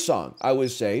great song, I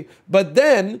would say. But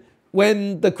then,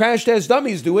 when the Crash Test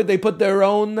Dummies do it, they put their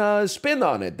own spin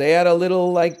on it. They had a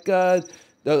little, like, I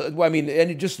mean,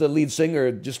 and just the lead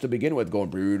singer, just to begin with,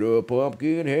 going, Peter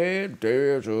Pumpkinhead,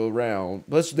 dance around.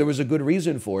 Plus, there was a good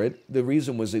reason for it. The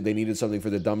reason was that they needed something for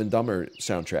the Dumb and Dumber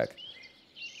soundtrack.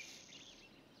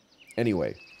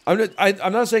 Anyway, I'm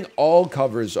not saying all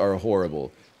covers are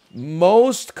horrible.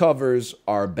 Most covers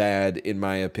are bad, in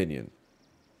my opinion.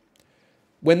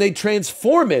 When they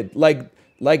transform it,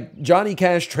 like Johnny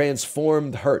Cash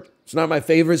transformed Hurt. It's not my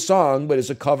favorite song, but it's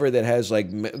a cover that has, like,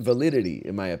 validity,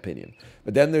 in my opinion.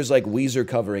 But then there's, like, Weezer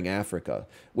covering Africa,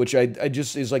 which I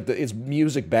just is like, it's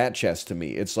music bat chest to me.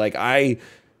 It's like, I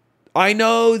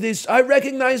know this, I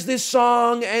recognize this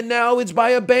song, and now it's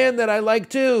by a band that I like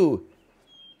too.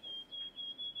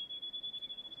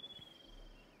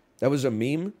 That was a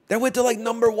meme? That went to, like,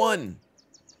 #1.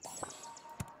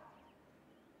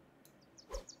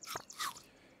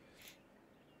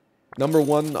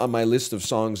 #1 on my list of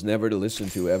songs never to listen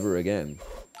to ever again.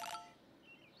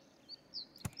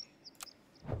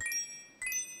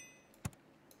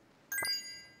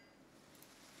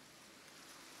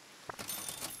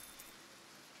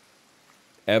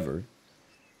 Ever.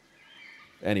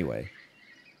 Anyway.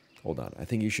 Hold on. I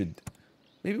think you should...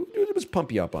 Maybe let's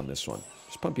pump you up on this one.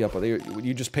 Just pump you up.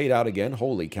 You just paid out again?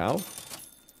 Holy cow.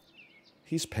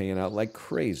 He's paying out like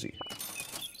crazy.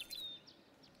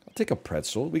 I'll take a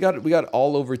pretzel. We got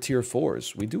all over tier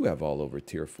 4s. We do have all over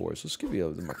tier 4s. Let's give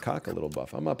you the macaque a little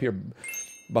buff. I'm up here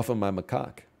buffing my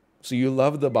macaque. So you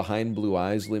love the Behind Blue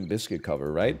Eyes Limp Bizkit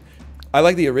cover, right? I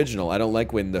like the original. I don't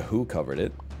like when The Who covered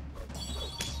it.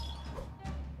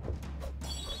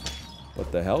 What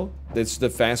the hell? It's the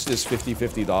fastest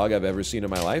 50-50 dog I've ever seen in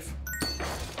my life.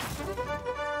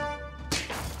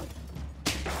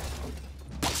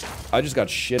 I just got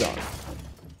shit on.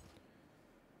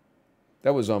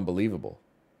 That was unbelievable.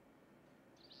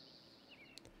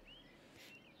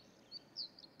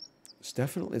 It's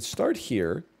definitely... Let's start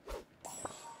here.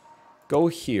 Go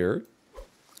here.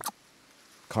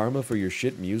 Karma for your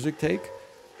shit music take?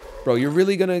 Bro, you're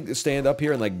really gonna stand up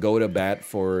here and, like, go to bat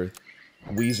for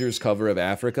Weezer's cover of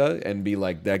Africa and be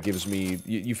like, that gives me...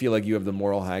 You feel like you have the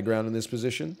moral high ground in this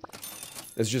position?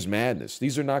 That's just madness.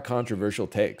 These are not controversial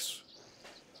takes.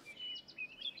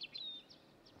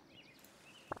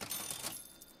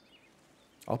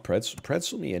 I'll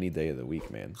pretzel me any day of the week,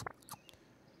 man.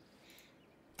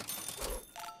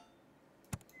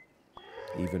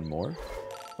 Even more?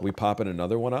 Are we popping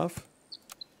another one off?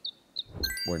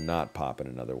 We're not popping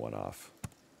another one off.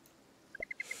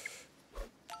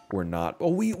 We're not.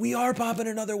 Oh, we are popping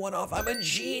another one off. I'm a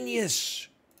genius.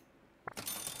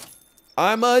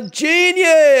 I'm a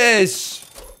genius.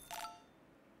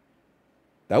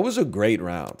 That was a great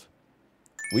round.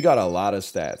 We got a lot of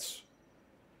stats.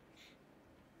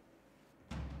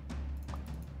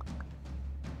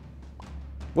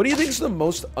 What do you think is the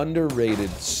most underrated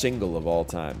single of all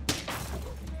time?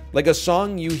 Like a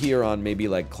song you hear on maybe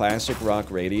like classic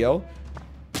rock radio,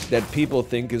 that people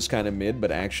think is kind of mid,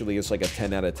 but actually it's like a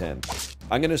 10 out of 10.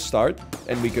 I'm gonna start,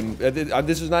 and we can...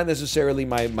 this is not necessarily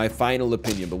my final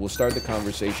opinion, but we'll start the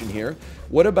conversation here.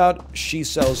 What about She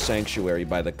Sells Sanctuary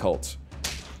by The Cult?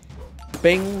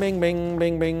 Bing, bing, bing,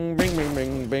 bing, bing, bing, bing,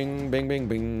 bing, bing, bing, bing, bing,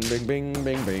 bing, bing,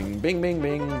 bing, bing, bing, bing,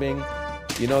 bing, bing.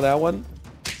 You know that one?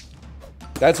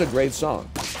 That's a great song.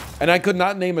 And I could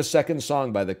not name a second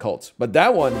song by The Cult, but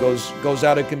that one goes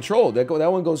out of control. That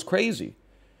one goes crazy.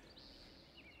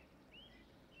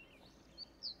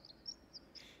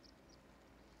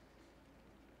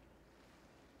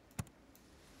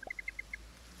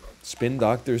 Spin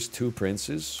Doctor's Two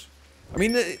Princes. I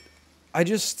mean, I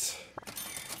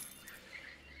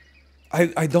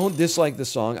don't dislike the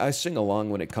song. I sing along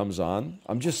when it comes on.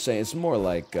 I'm just saying, it's more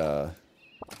like,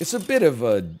 it's a bit of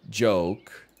a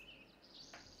joke.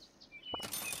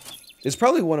 It's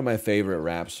probably one of my favorite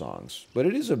rap songs, but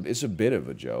it's a bit of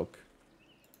a joke.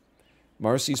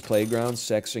 Marcy's Playground,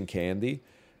 Sex and Candy.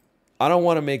 I don't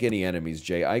want to make any enemies,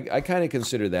 Jay. I kind of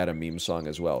consider that a meme song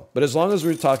as well. But as long as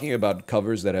we're talking about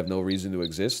covers that have no reason to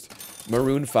exist,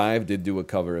 Maroon 5 did do a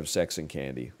cover of Sex and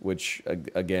Candy, which,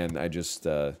 again, I just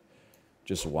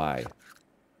why?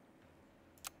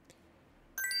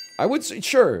 I would say,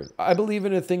 sure, I Believe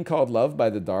in a Thing Called Love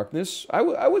by The Darkness. I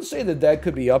would say that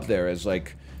could be up there as,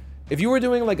 like, if you were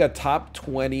doing, like, a top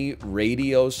 20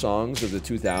 radio songs of the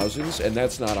 2000s, and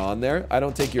that's not on there, I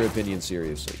don't take your opinion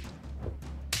seriously.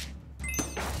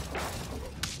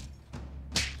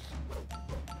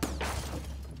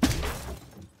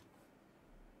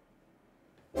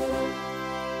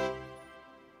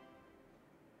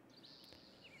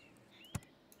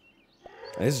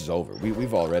 This is over.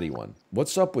 We've already won.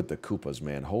 What's up with the Koopas,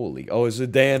 man? Holy... Oh, it's the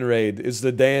Dan raid. It's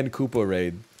the Dan Koopa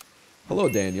raid. Hello,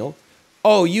 Daniel.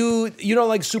 Oh, you don't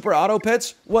like super auto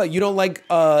pets? What, you don't like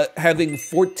having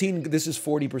 14... This is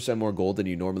 40% more gold than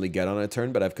you normally get on a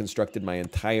turn, but I've constructed my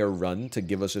entire run to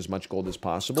give us as much gold as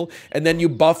possible. And then you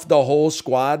buff the whole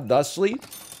squad thusly?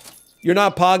 You're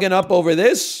not pogging up over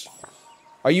this?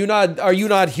 Are you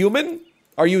not human?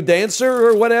 Are you dancer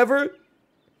or whatever?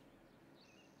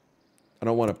 I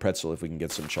don't want a pretzel if we can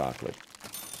get some chocolate.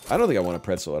 I don't think I want a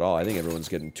pretzel at all. I think everyone's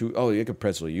getting too... Oh, you could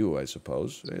pretzel you, I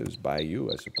suppose. Just buy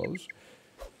you, I suppose.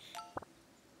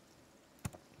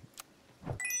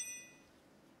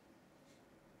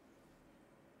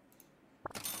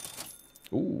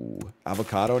 Ooh,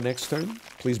 avocado next turn.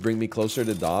 Please bring me closer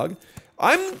to dog.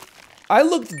 I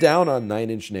looked down on 9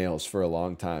 Inch Nails for a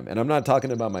long time, and I'm not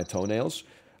talking about my toenails.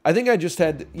 I think I just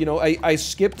had, you know, I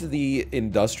skipped the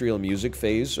industrial music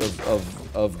phase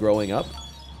of growing up.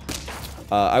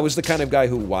 I was the kind of guy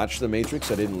who watched The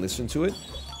Matrix. I didn't listen to it.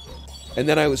 And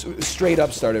then I was straight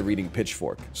up started reading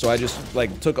Pitchfork. So I just,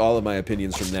 like, took all of my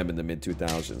opinions from them in the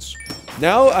mid-2000s.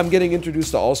 Now I'm getting introduced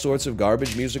to all sorts of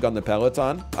garbage music on the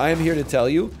Peloton. I am here to tell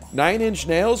you, 9 Inch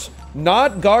Nails,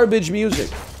 not garbage music.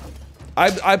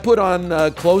 I put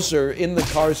on Closer in the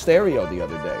car stereo the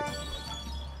other day.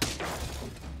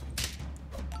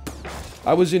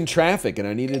 I was in traffic and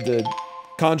I needed to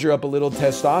conjure up a little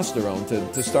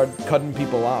testosterone to start cutting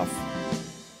people off.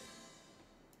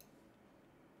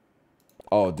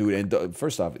 Oh, dude, and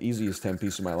first off, easiest 10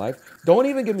 piece of my life. Don't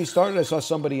even get me started. I saw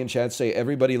somebody in chat say,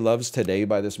 everybody loves Today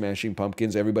by the Smashing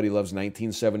Pumpkins. Everybody loves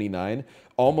 1979.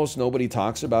 Almost nobody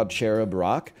talks about Cherub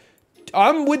Rock.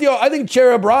 I'm with you. I think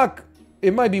Cherub Rock,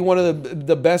 it might be one of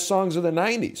the best songs of the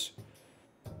 90s.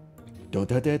 You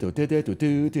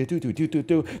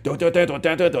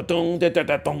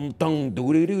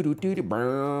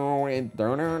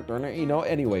know,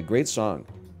 anyway, great song.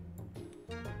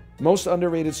 Most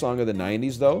underrated song of the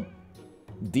 90s, though,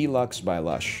 Deluxe by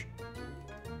Lush.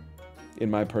 In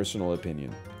my personal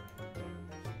opinion.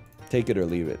 Take it or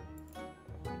leave it.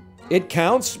 It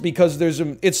counts because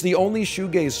it's the only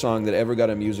shoegaze song that ever got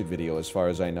a music video, as far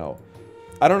as I know.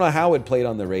 I don't know how it played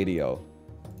on the radio.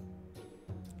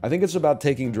 I think it's about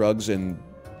taking drugs and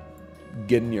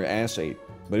getting your ass ate.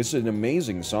 But it's an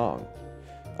amazing song.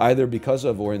 Either because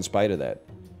of or in spite of that.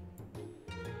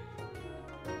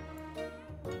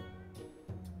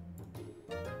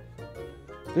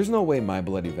 There's no way My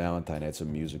Bloody Valentine had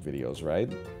some music videos,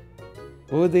 right?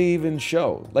 What would they even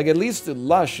show? Like, at least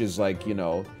Lush is like, you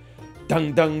know...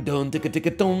 Dung dung dun ticka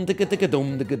ticka dum ticka ticka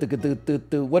dum ticka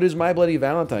ticka. What is My Bloody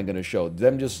Valentine gonna show?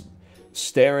 Them just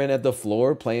staring at the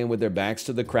floor, playing with their backs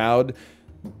to the crowd,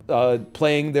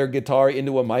 playing their guitar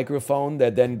into a microphone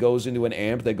that then goes into an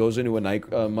amp that goes into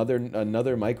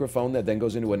another microphone that then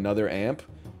goes into another amp.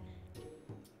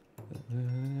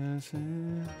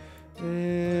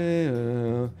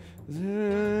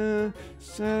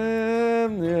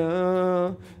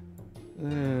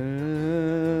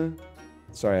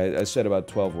 Sorry, I said about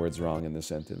 12 words wrong in the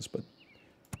sentence, but...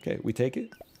 Okay, we take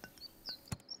it.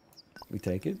 We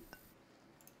take it.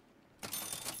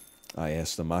 Ah,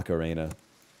 yes, the Macarena.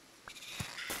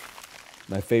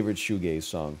 My favorite shoegaze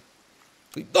song.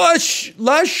 Lush!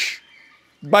 Lush!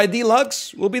 By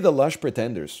Deluxe, we'll be the Lush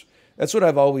Pretenders. That's what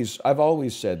I've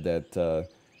always said, that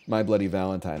My Bloody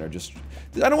Valentine are just...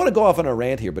 I don't want to go off on a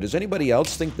rant here, but does anybody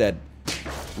else think that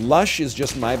Lush is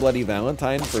just My Bloody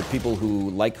Valentine for people who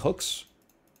like hooks?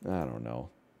 I don't know.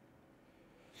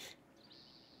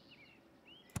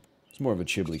 It's more of a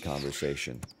Chibli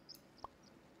conversation.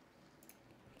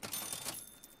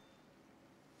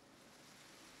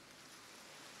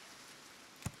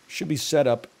 Should be set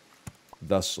up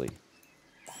thusly.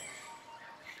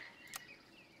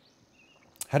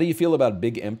 How do you feel about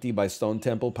Big Empty by Stone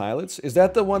Temple Pilots? Is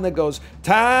that the one that goes,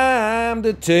 time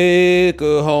to take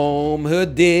her home, her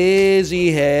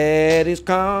dizzy head is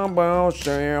combo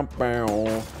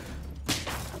shampoo.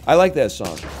 I like that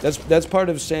song. That's part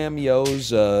of Sam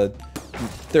Yo's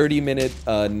 30-minute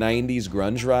 90s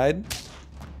grunge ride.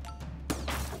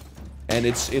 And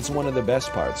it's one of the best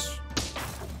parts.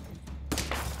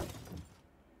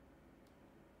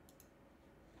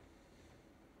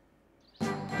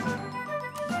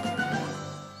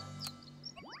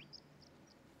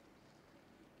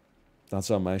 Thoughts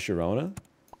on My Sharona?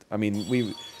 I mean,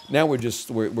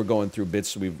 we're going through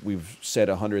bits we've said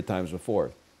 100 times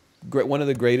before. One of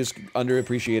the greatest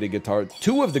underappreciated guitar,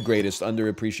 two of the greatest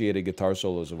underappreciated guitar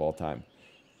solos of all time.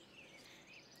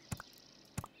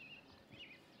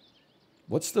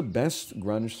 What's the best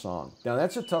grunge song? Now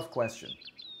that's a tough question.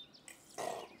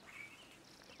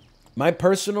 My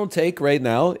personal take right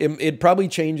now, it probably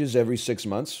changes every 6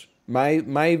 months. My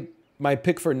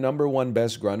pick for #1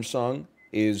 best grunge song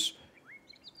is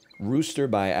Rooster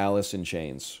by Alice in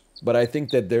Chains. But I think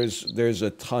that there's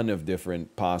a ton of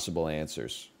different possible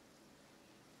answers.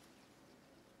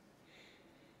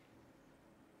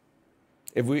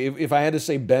 If I had to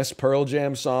say best Pearl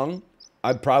Jam song,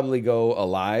 I'd probably go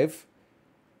Alive.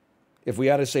 If we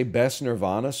had to say best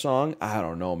Nirvana song, I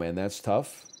don't know, man, that's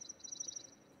tough.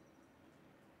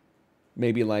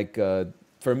 Maybe like,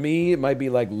 for me, it might be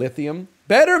like Lithium.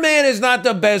 Better Man is not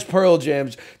the best Pearl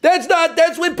Jams.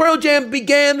 That's when Pearl Jam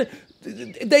began.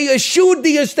 They eschewed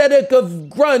the aesthetic of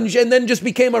grunge and then just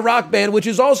became a rock band, which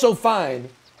is also fine.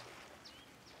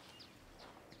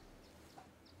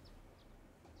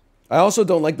 I also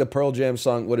don't like the Pearl Jam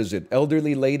song, what is it?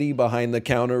 Elderly Lady Behind the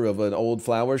Counter of an Old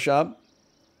Flower Shop.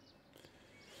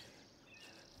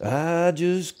 I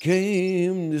just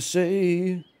came to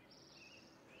say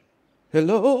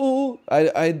hello.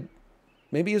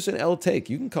 Maybe it's an L take.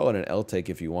 You can call it an L take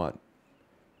if you want.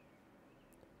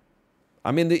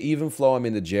 I'm into Even Flow. I'm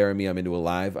into Jeremy. I'm into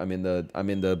Alive. I'm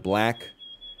into Black.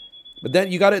 But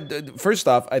then you got to, first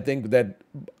off, I think that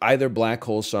either Black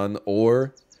Hole Sun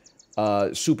or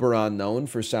Super Unknown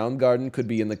for Soundgarden could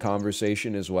be in the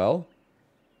conversation as well.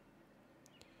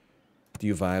 Do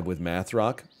you vibe with math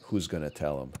rock? Who's gonna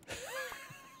tell him?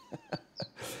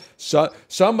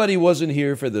 Somebody wasn't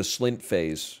here for the Slint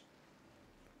phase,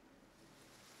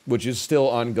 which is still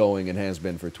ongoing and has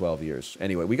been for 12 years.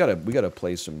 Anyway, we gotta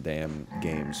play some damn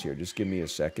games here. Just give me a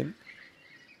second.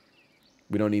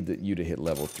 We don't need you to hit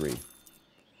level 3.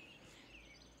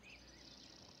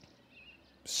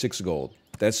 6 gold.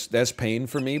 That's pain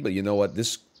for me, but you know what?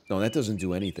 No, that doesn't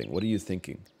do anything. What are you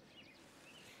thinking?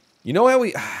 You know how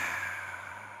we...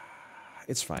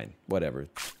 It's fine. Whatever.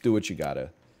 Do what you gotta.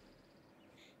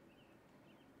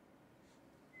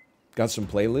 Got some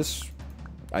playlists?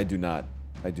 I do not.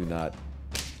 I do not.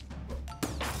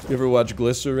 You ever watch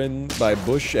Glycerin by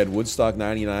Bush at Woodstock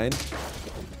 99?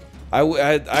 I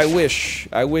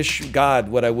wish God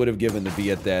what I would have given to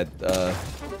be at that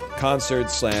concert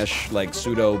 / like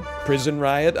pseudo prison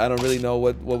riot. I don't really know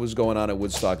what was going on at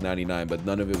Woodstock 99, but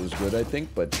none of it was good, I think.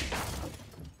 But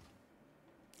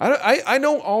I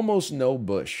know almost no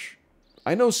Bush.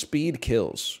 I know Speed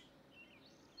Kills.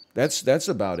 That's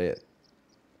about it.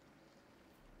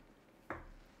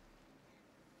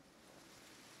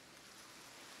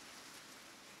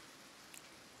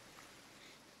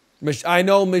 I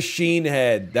know Machine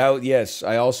Head. Yes,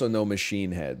 I also know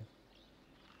Machine Head.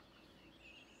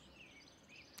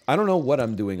 I don't know what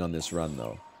I'm doing on this run,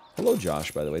 though. Hello,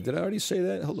 Josh, by the way. Did I already say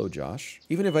that? Hello, Josh.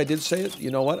 Even if I did say it, you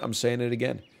know what? I'm saying it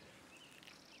again.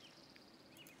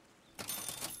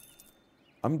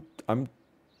 I'm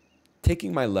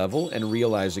taking my level and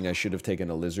realizing I should have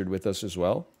taken a lizard with us as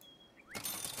well.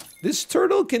 This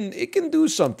turtle can do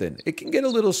something. It can get a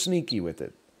little sneaky with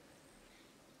it.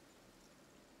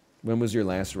 When was your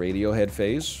last Radiohead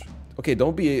phase? Okay,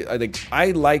 don't be...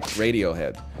 I like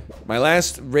Radiohead. My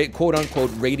last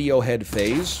quote-unquote Radiohead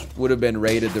phase would have been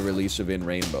rated the release of In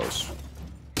Rainbows.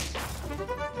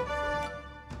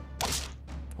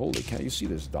 Holy cow, you see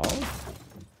this dog?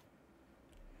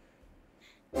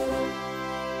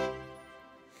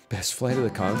 Best Flight of the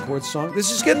Conchords song?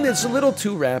 This is getting, it's a little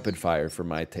too rapid fire for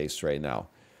my taste right now.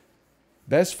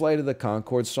 Best Flight of the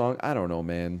Conchords song? I don't know,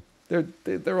 man.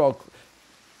 They're all...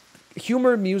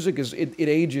 Humor music, it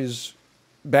ages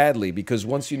badly because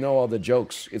once you know all the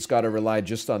jokes, it's got to rely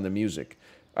just on the music.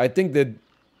 I think that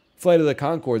Flight of the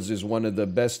Conchords is one of the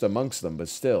best amongst them, but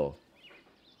still...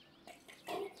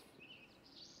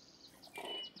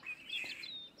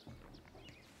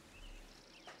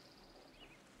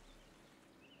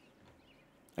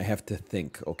 I have to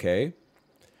think, okay?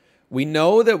 We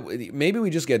know that maybe we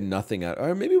just get nothing out,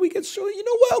 or maybe we get, so you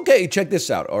know what? Okay, check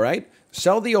this out, all right?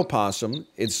 Sell the opossum.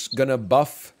 It's gonna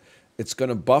buff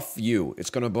you. It's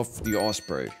gonna buff the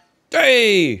osprey.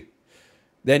 Hey!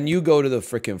 Then you go to the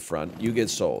frickin' front. You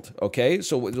get sold, okay?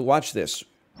 So watch this.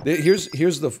 Here's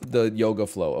the yoga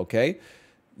flow, okay?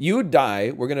 You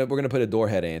die. We're gonna put a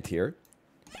doorhead ant here.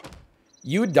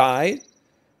 You die.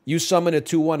 You summon a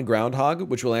 2-1 groundhog,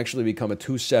 which will actually become a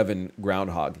 2-7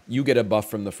 groundhog. You get a buff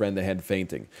from the friend ahead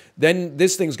fainting. Then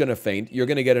this thing's going to faint. You're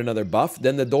going to get another buff.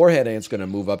 Then the doorhead ant's going to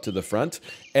move up to the front.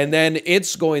 And then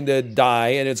it's going to die,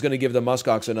 and it's going to give the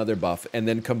muskox another buff. And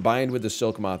then combined with the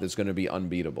silk moth, it's going to be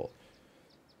unbeatable.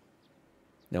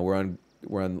 Now we're on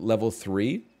level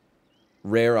 3.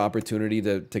 Rare opportunity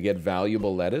to get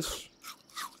valuable lettuce.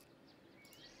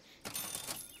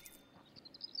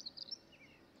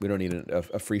 We don't need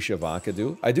a free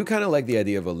Shavakadu. I do kind of like the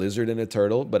idea of a lizard and a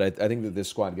turtle, but I think that this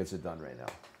squad gets it done right now.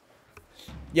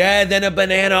 Yeah, then a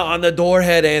banana on the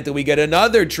doorhead ant, and we get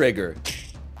another trigger.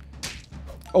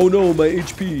 Oh no, my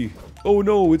HP. Oh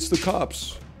no, it's the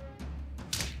cops.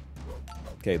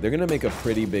 Okay, they're gonna make a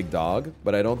pretty big dog,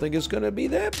 but I don't think it's gonna be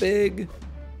that big.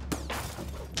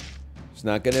 It's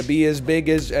not gonna be as big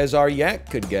as our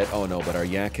yak could get. Oh no, but our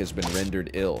yak has been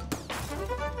rendered ill.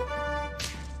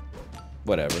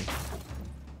 Whatever.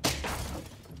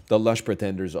 The Lush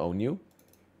Pretenders own you.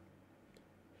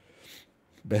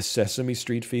 Best Sesame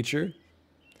Street feature.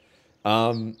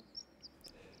 What's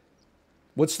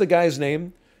the guy's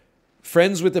name?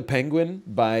 Friends with the Penguin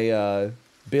by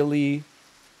Billy.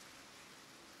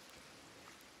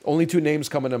 Only 2 names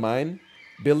coming to mind.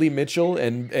 Billy Mitchell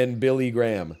and Billy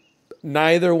Graham.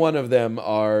 Neither one of them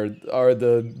are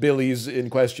the Billies in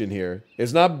question here.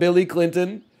 It's not Billy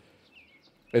Clinton.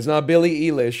 It's not Billy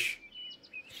Eilish.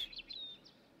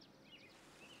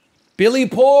 Billy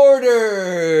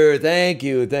Porter! Thank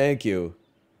you, thank you.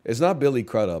 It's not Billy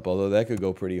Crudup, although that could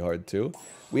go pretty hard too.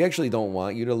 We actually don't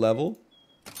want you to level.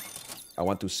 I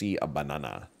want to see a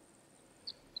banana.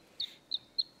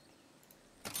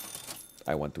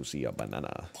 I want to see a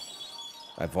banana.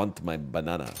 I want my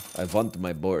banana. I want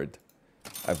my board.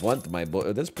 I want my board.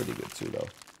 Oh, that's pretty good too, though.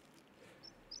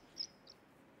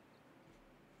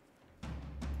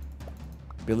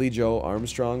 Billy Joe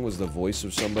Armstrong was the voice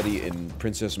of somebody in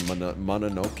Princess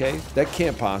Mononoke? That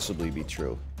can't possibly be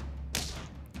true.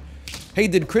 Hey,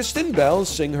 did Kristen Bell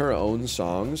sing her own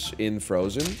songs in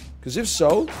Frozen? Because if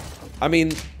so, I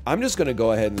mean, I'm just going to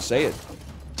go ahead and say it.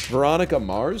 Veronica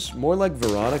Mars? More like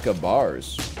Veronica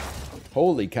Bars.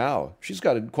 Holy cow. She's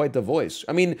got quite the voice.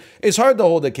 I mean, it's hard to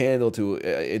hold a candle to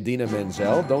Idina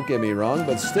Menzel, don't get me wrong,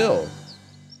 but still.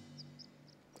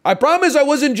 I promise I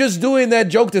wasn't just doing that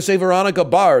joke to say Veronica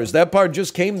Bars. That part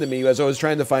just came to me as I was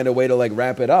trying to find a way to, like,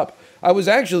 wrap it up. I was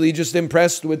actually just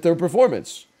impressed with their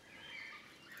performance.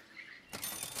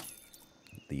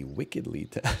 The wickedly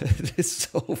talented. It's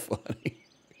so funny.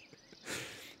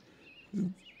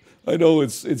 I know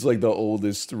it's like the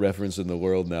oldest reference in the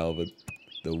world now, but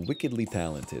the wickedly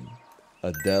talented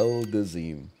Adele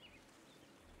Dazeem.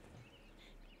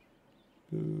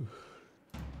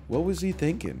 What was he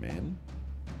thinking, man?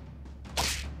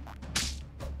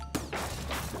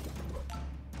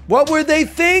 What were they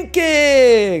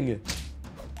thinking?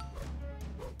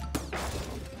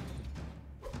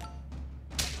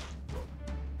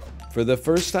 For the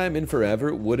first time in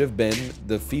forever would have been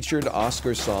the featured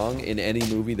Oscar song in any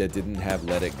movie that didn't have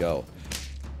Let It Go.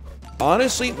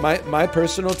 Honestly, my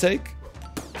personal take,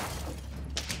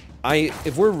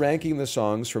 if we're ranking the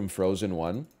songs from Frozen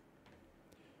 1,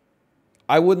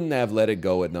 I wouldn't have Let It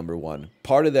Go at number 1.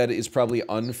 Part of that is probably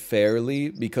unfairly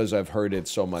because I've heard it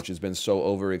so much. It's been so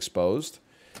overexposed.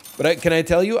 But can I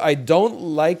tell you, I don't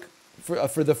like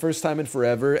for the first time in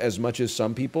forever as much as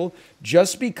some people,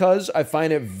 just because I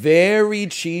find it very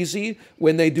cheesy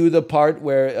when they do the part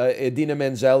where Idina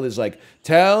Menzel is like,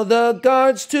 tell the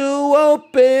guards to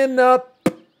open up.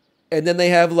 and then they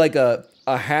have like a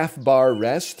half bar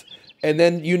rest, and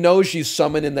then you know she's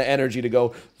summoning the energy to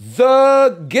go,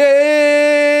 the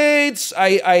gates!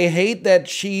 I hate that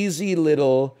cheesy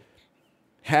little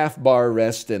half bar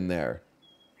rest in there.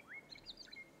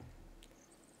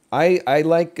 I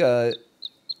like, I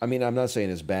mean, I'm not saying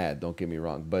it's bad, don't get me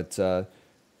wrong, but I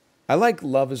like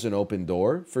Love is an Open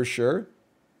Door, for sure.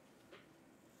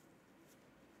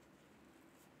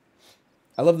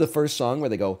 I love the first song where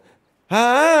they go,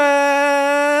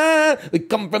 ah, we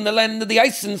come from the land of the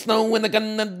ice and snow and the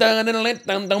gun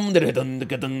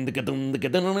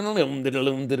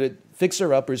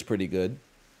Fixer Upper's pretty good.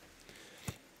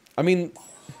 I mean,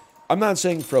 I'm not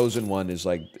saying Frozen 1 is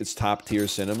like, it's top tier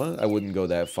cinema. I wouldn't go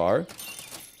that far.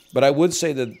 But I would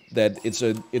say that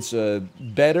it's a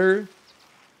better,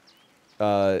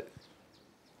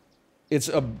 it's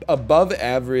a above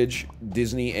average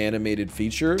Disney animated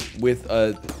feature with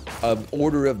a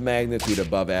order of magnitude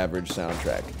above average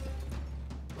soundtrack.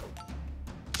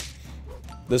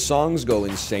 The songs go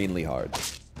insanely hard.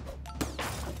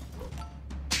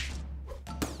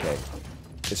 Okay,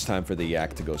 it's time for the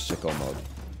yak to go sicko mode.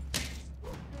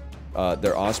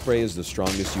 Their Osprey is the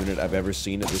strongest unit I've ever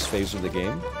seen at this phase of the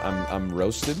game. I'm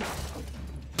roasted.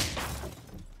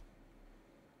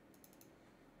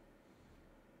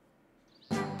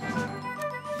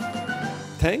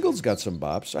 Tangled's got some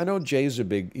bops. I know Jay's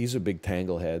he's a big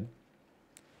Tangle head.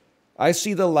 I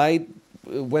see the light.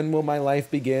 When will my life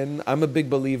begin? I'm a big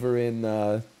believer in,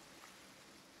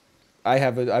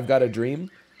 I've got a dream.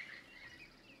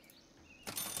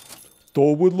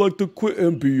 Thor would like to quit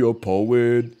and be a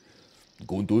poet.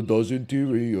 Gunter does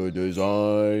interior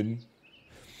design.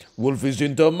 Wolf is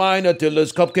into mine,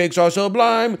 Attila's cupcakes are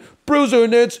sublime. Bruiser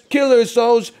knits, killer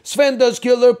sews, Sven does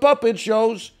killer puppet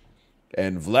shows.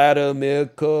 And Vladimir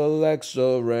collects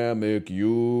ceramic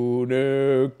unicorns.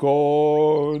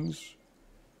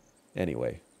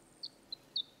 Anyway.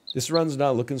 This run's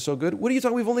not looking so good. What are you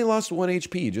talking? We've only lost 1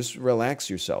 HP. Just relax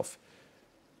yourself.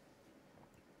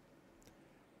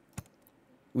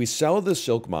 We sell the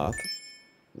Silk Moth.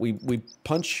 We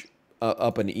punch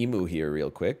up an emu here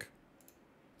real quick.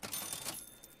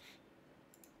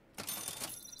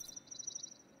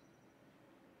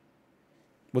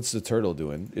 What's the turtle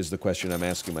doing is the question I'm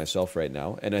asking myself right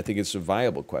now, and I think it's a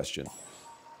viable question.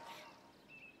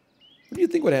 What do you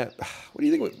think would happen? What do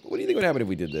you think would happen if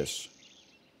we did this?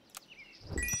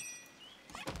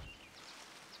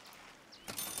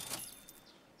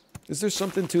 Is there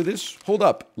something to this? Hold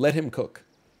up. Let him cook.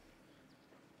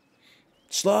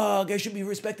 Slug. I should be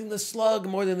respecting the slug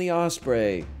more than the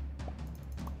osprey.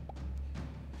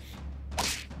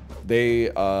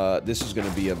 This is going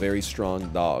to be a very strong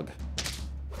dog.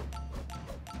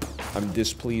 I'm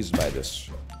displeased by this.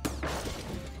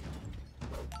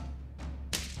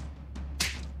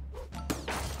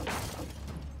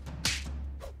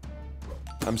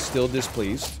 I'm still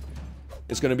displeased.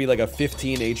 It's gonna be like a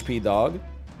 15 HP dog.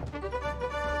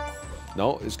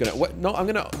 No, it's gonna... What? No, I'm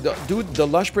gonna... Dude, the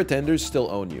Lush Pretenders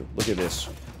still own you. Look at this.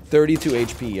 32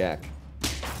 HP yak.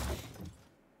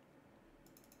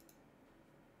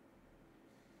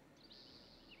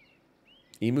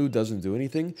 Emu doesn't do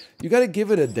anything? You gotta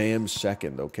give it a damn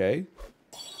second, okay?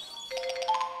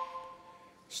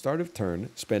 Start of turn.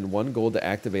 Spend 1 gold to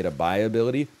activate a buy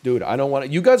ability. Dude, I don't want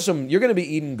to... You got some... You're gonna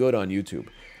be eating good on YouTube.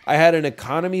 I had an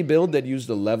economy build that used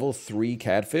a level 3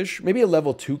 catfish. Maybe a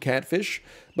level 2 catfish.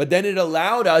 But then it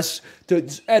allowed us to...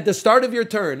 At the start of your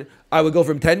turn, I would go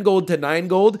from 10 gold to 9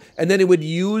 gold. And then it would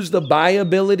use the buy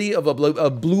ability of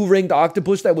a blue-ringed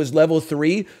octopus that was level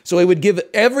 3. So it would give...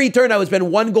 Every turn, I would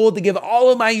spend 1 gold to give all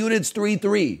of my units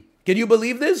 3/3. Can you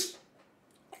believe this?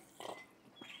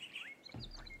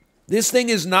 This thing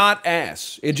is not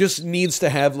ass. It just needs to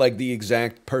have, like, the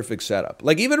exact perfect setup.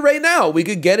 Like, even right now, we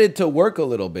could get it to work a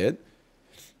little bit.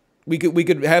 We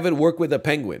could have it work with a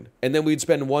penguin. And then we'd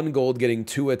spend 1 gold getting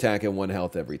 2 attack and 1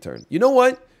 health every turn. You know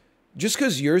what? Just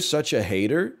because you're such a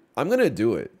hater, I'm going to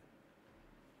do it.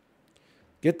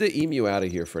 Get the emu out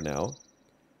of here for now.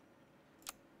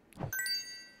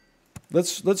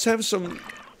 Let's have some...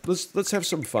 Let's have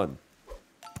some fun.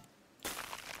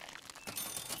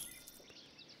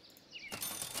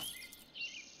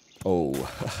 Oh,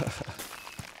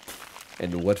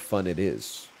 and what fun it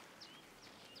is.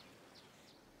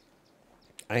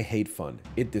 I hate fun.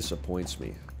 It disappoints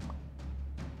me.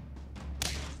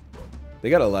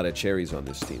 They got a lot of cherries on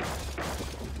this team.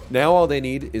 Now all they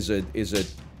need is a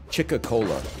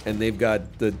Chica-Cola, and they've got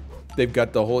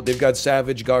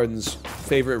Savage Garden's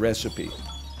favorite recipe.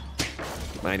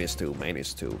 -2,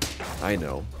 -2. I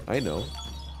know.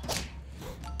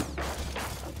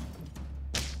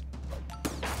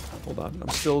 Hold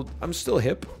on. I'm still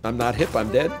hip. I'm not hip.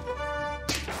 I'm dead.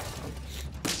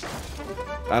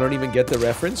 I don't even get the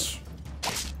reference.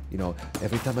 You know,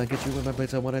 every time I get you in my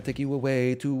place, I want to take you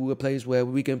away to a place where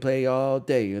we can play all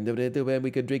day. And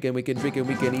we can drink and we can drink and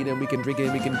we can eat and we can drink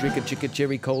and we can drink a chicken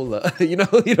cherry cola. You know,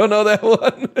 you don't know that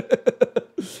one?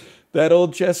 That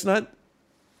old chestnut?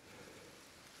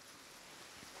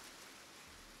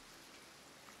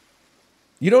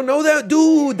 You don't know that?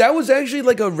 Dude, that was actually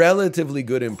like a relatively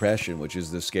good impression, which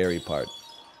is the scary part.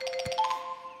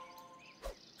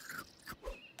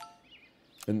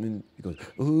 And then he goes,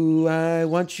 ooh, I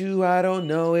want you, I don't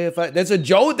know if I... That's a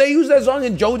Joe... They use that song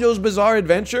in JoJo's Bizarre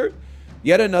Adventure?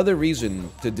 Yet another reason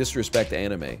to disrespect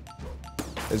anime.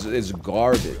 It's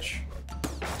garbage.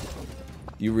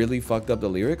 You really fucked up the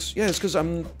lyrics? Yeah, it's because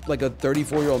I'm like a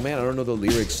 34-year-old man. I don't know the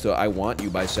lyrics to I Want You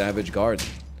by Savage Garden.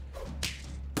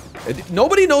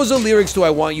 Nobody knows the lyrics to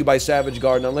I Want You by Savage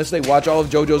Garden unless they watch all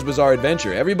of JoJo's Bizarre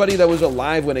Adventure. Everybody that was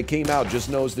alive when it came out just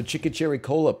knows the Chicken Cherry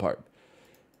Cola part.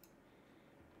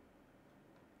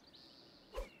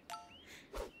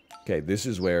 Okay, this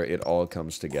is where it all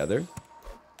comes together.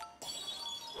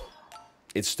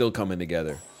 It's still coming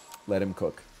together. Let him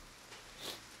cook.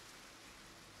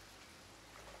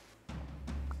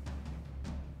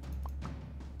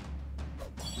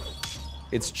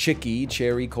 It's Chicky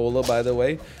Cherry Cola, by the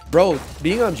way. Bro,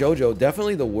 being on JoJo,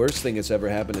 definitely the worst thing that's ever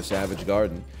happened to Savage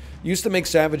Garden. Used to make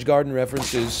Savage Garden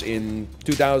references in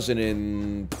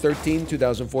 2013,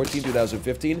 2014,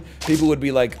 2015. People would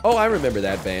be like, oh, I remember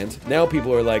that band. Now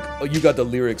people are like, oh, you got the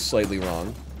lyrics slightly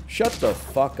wrong. Shut the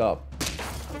fuck up.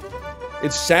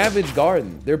 It's Savage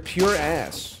Garden. They're pure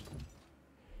ass.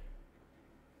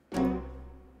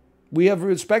 We have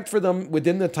respect for them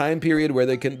within the time period where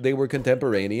they were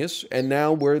contemporaneous, and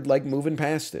now we're like moving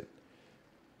past it.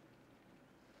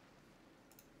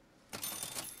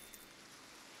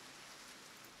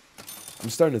 I'm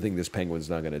starting to think this penguin's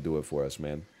not going to do it for us,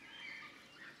 man.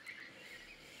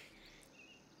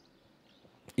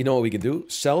 You know what we can do?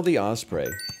 Sell the osprey.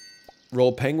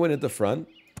 Roll penguin at the front.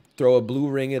 Throw a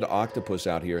blue-ringed octopus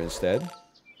out here instead.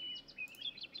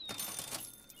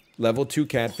 Level 2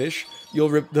 catfish. You'll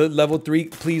rip the level 3.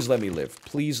 Please let me live.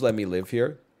 Please let me live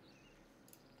here.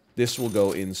 This will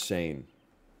go insane.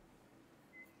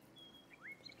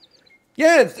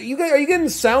 Yeah, you guys, are you getting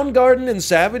Soundgarden and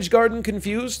Savage Garden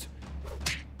confused?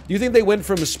 Do you think they went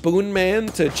from Spoon Man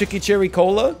to Chicky Cherry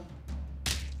Cola?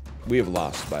 We have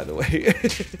lost, by the way.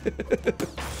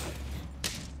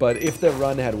 But if the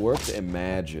run had worked,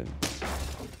 imagine.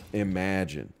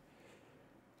 Imagine.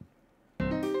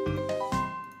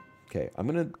 Okay,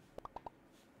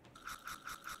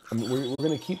 we're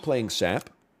gonna keep playing Sap.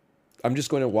 I'm just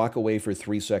going to walk away for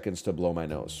 3 seconds to blow my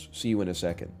nose. See you in a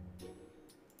second.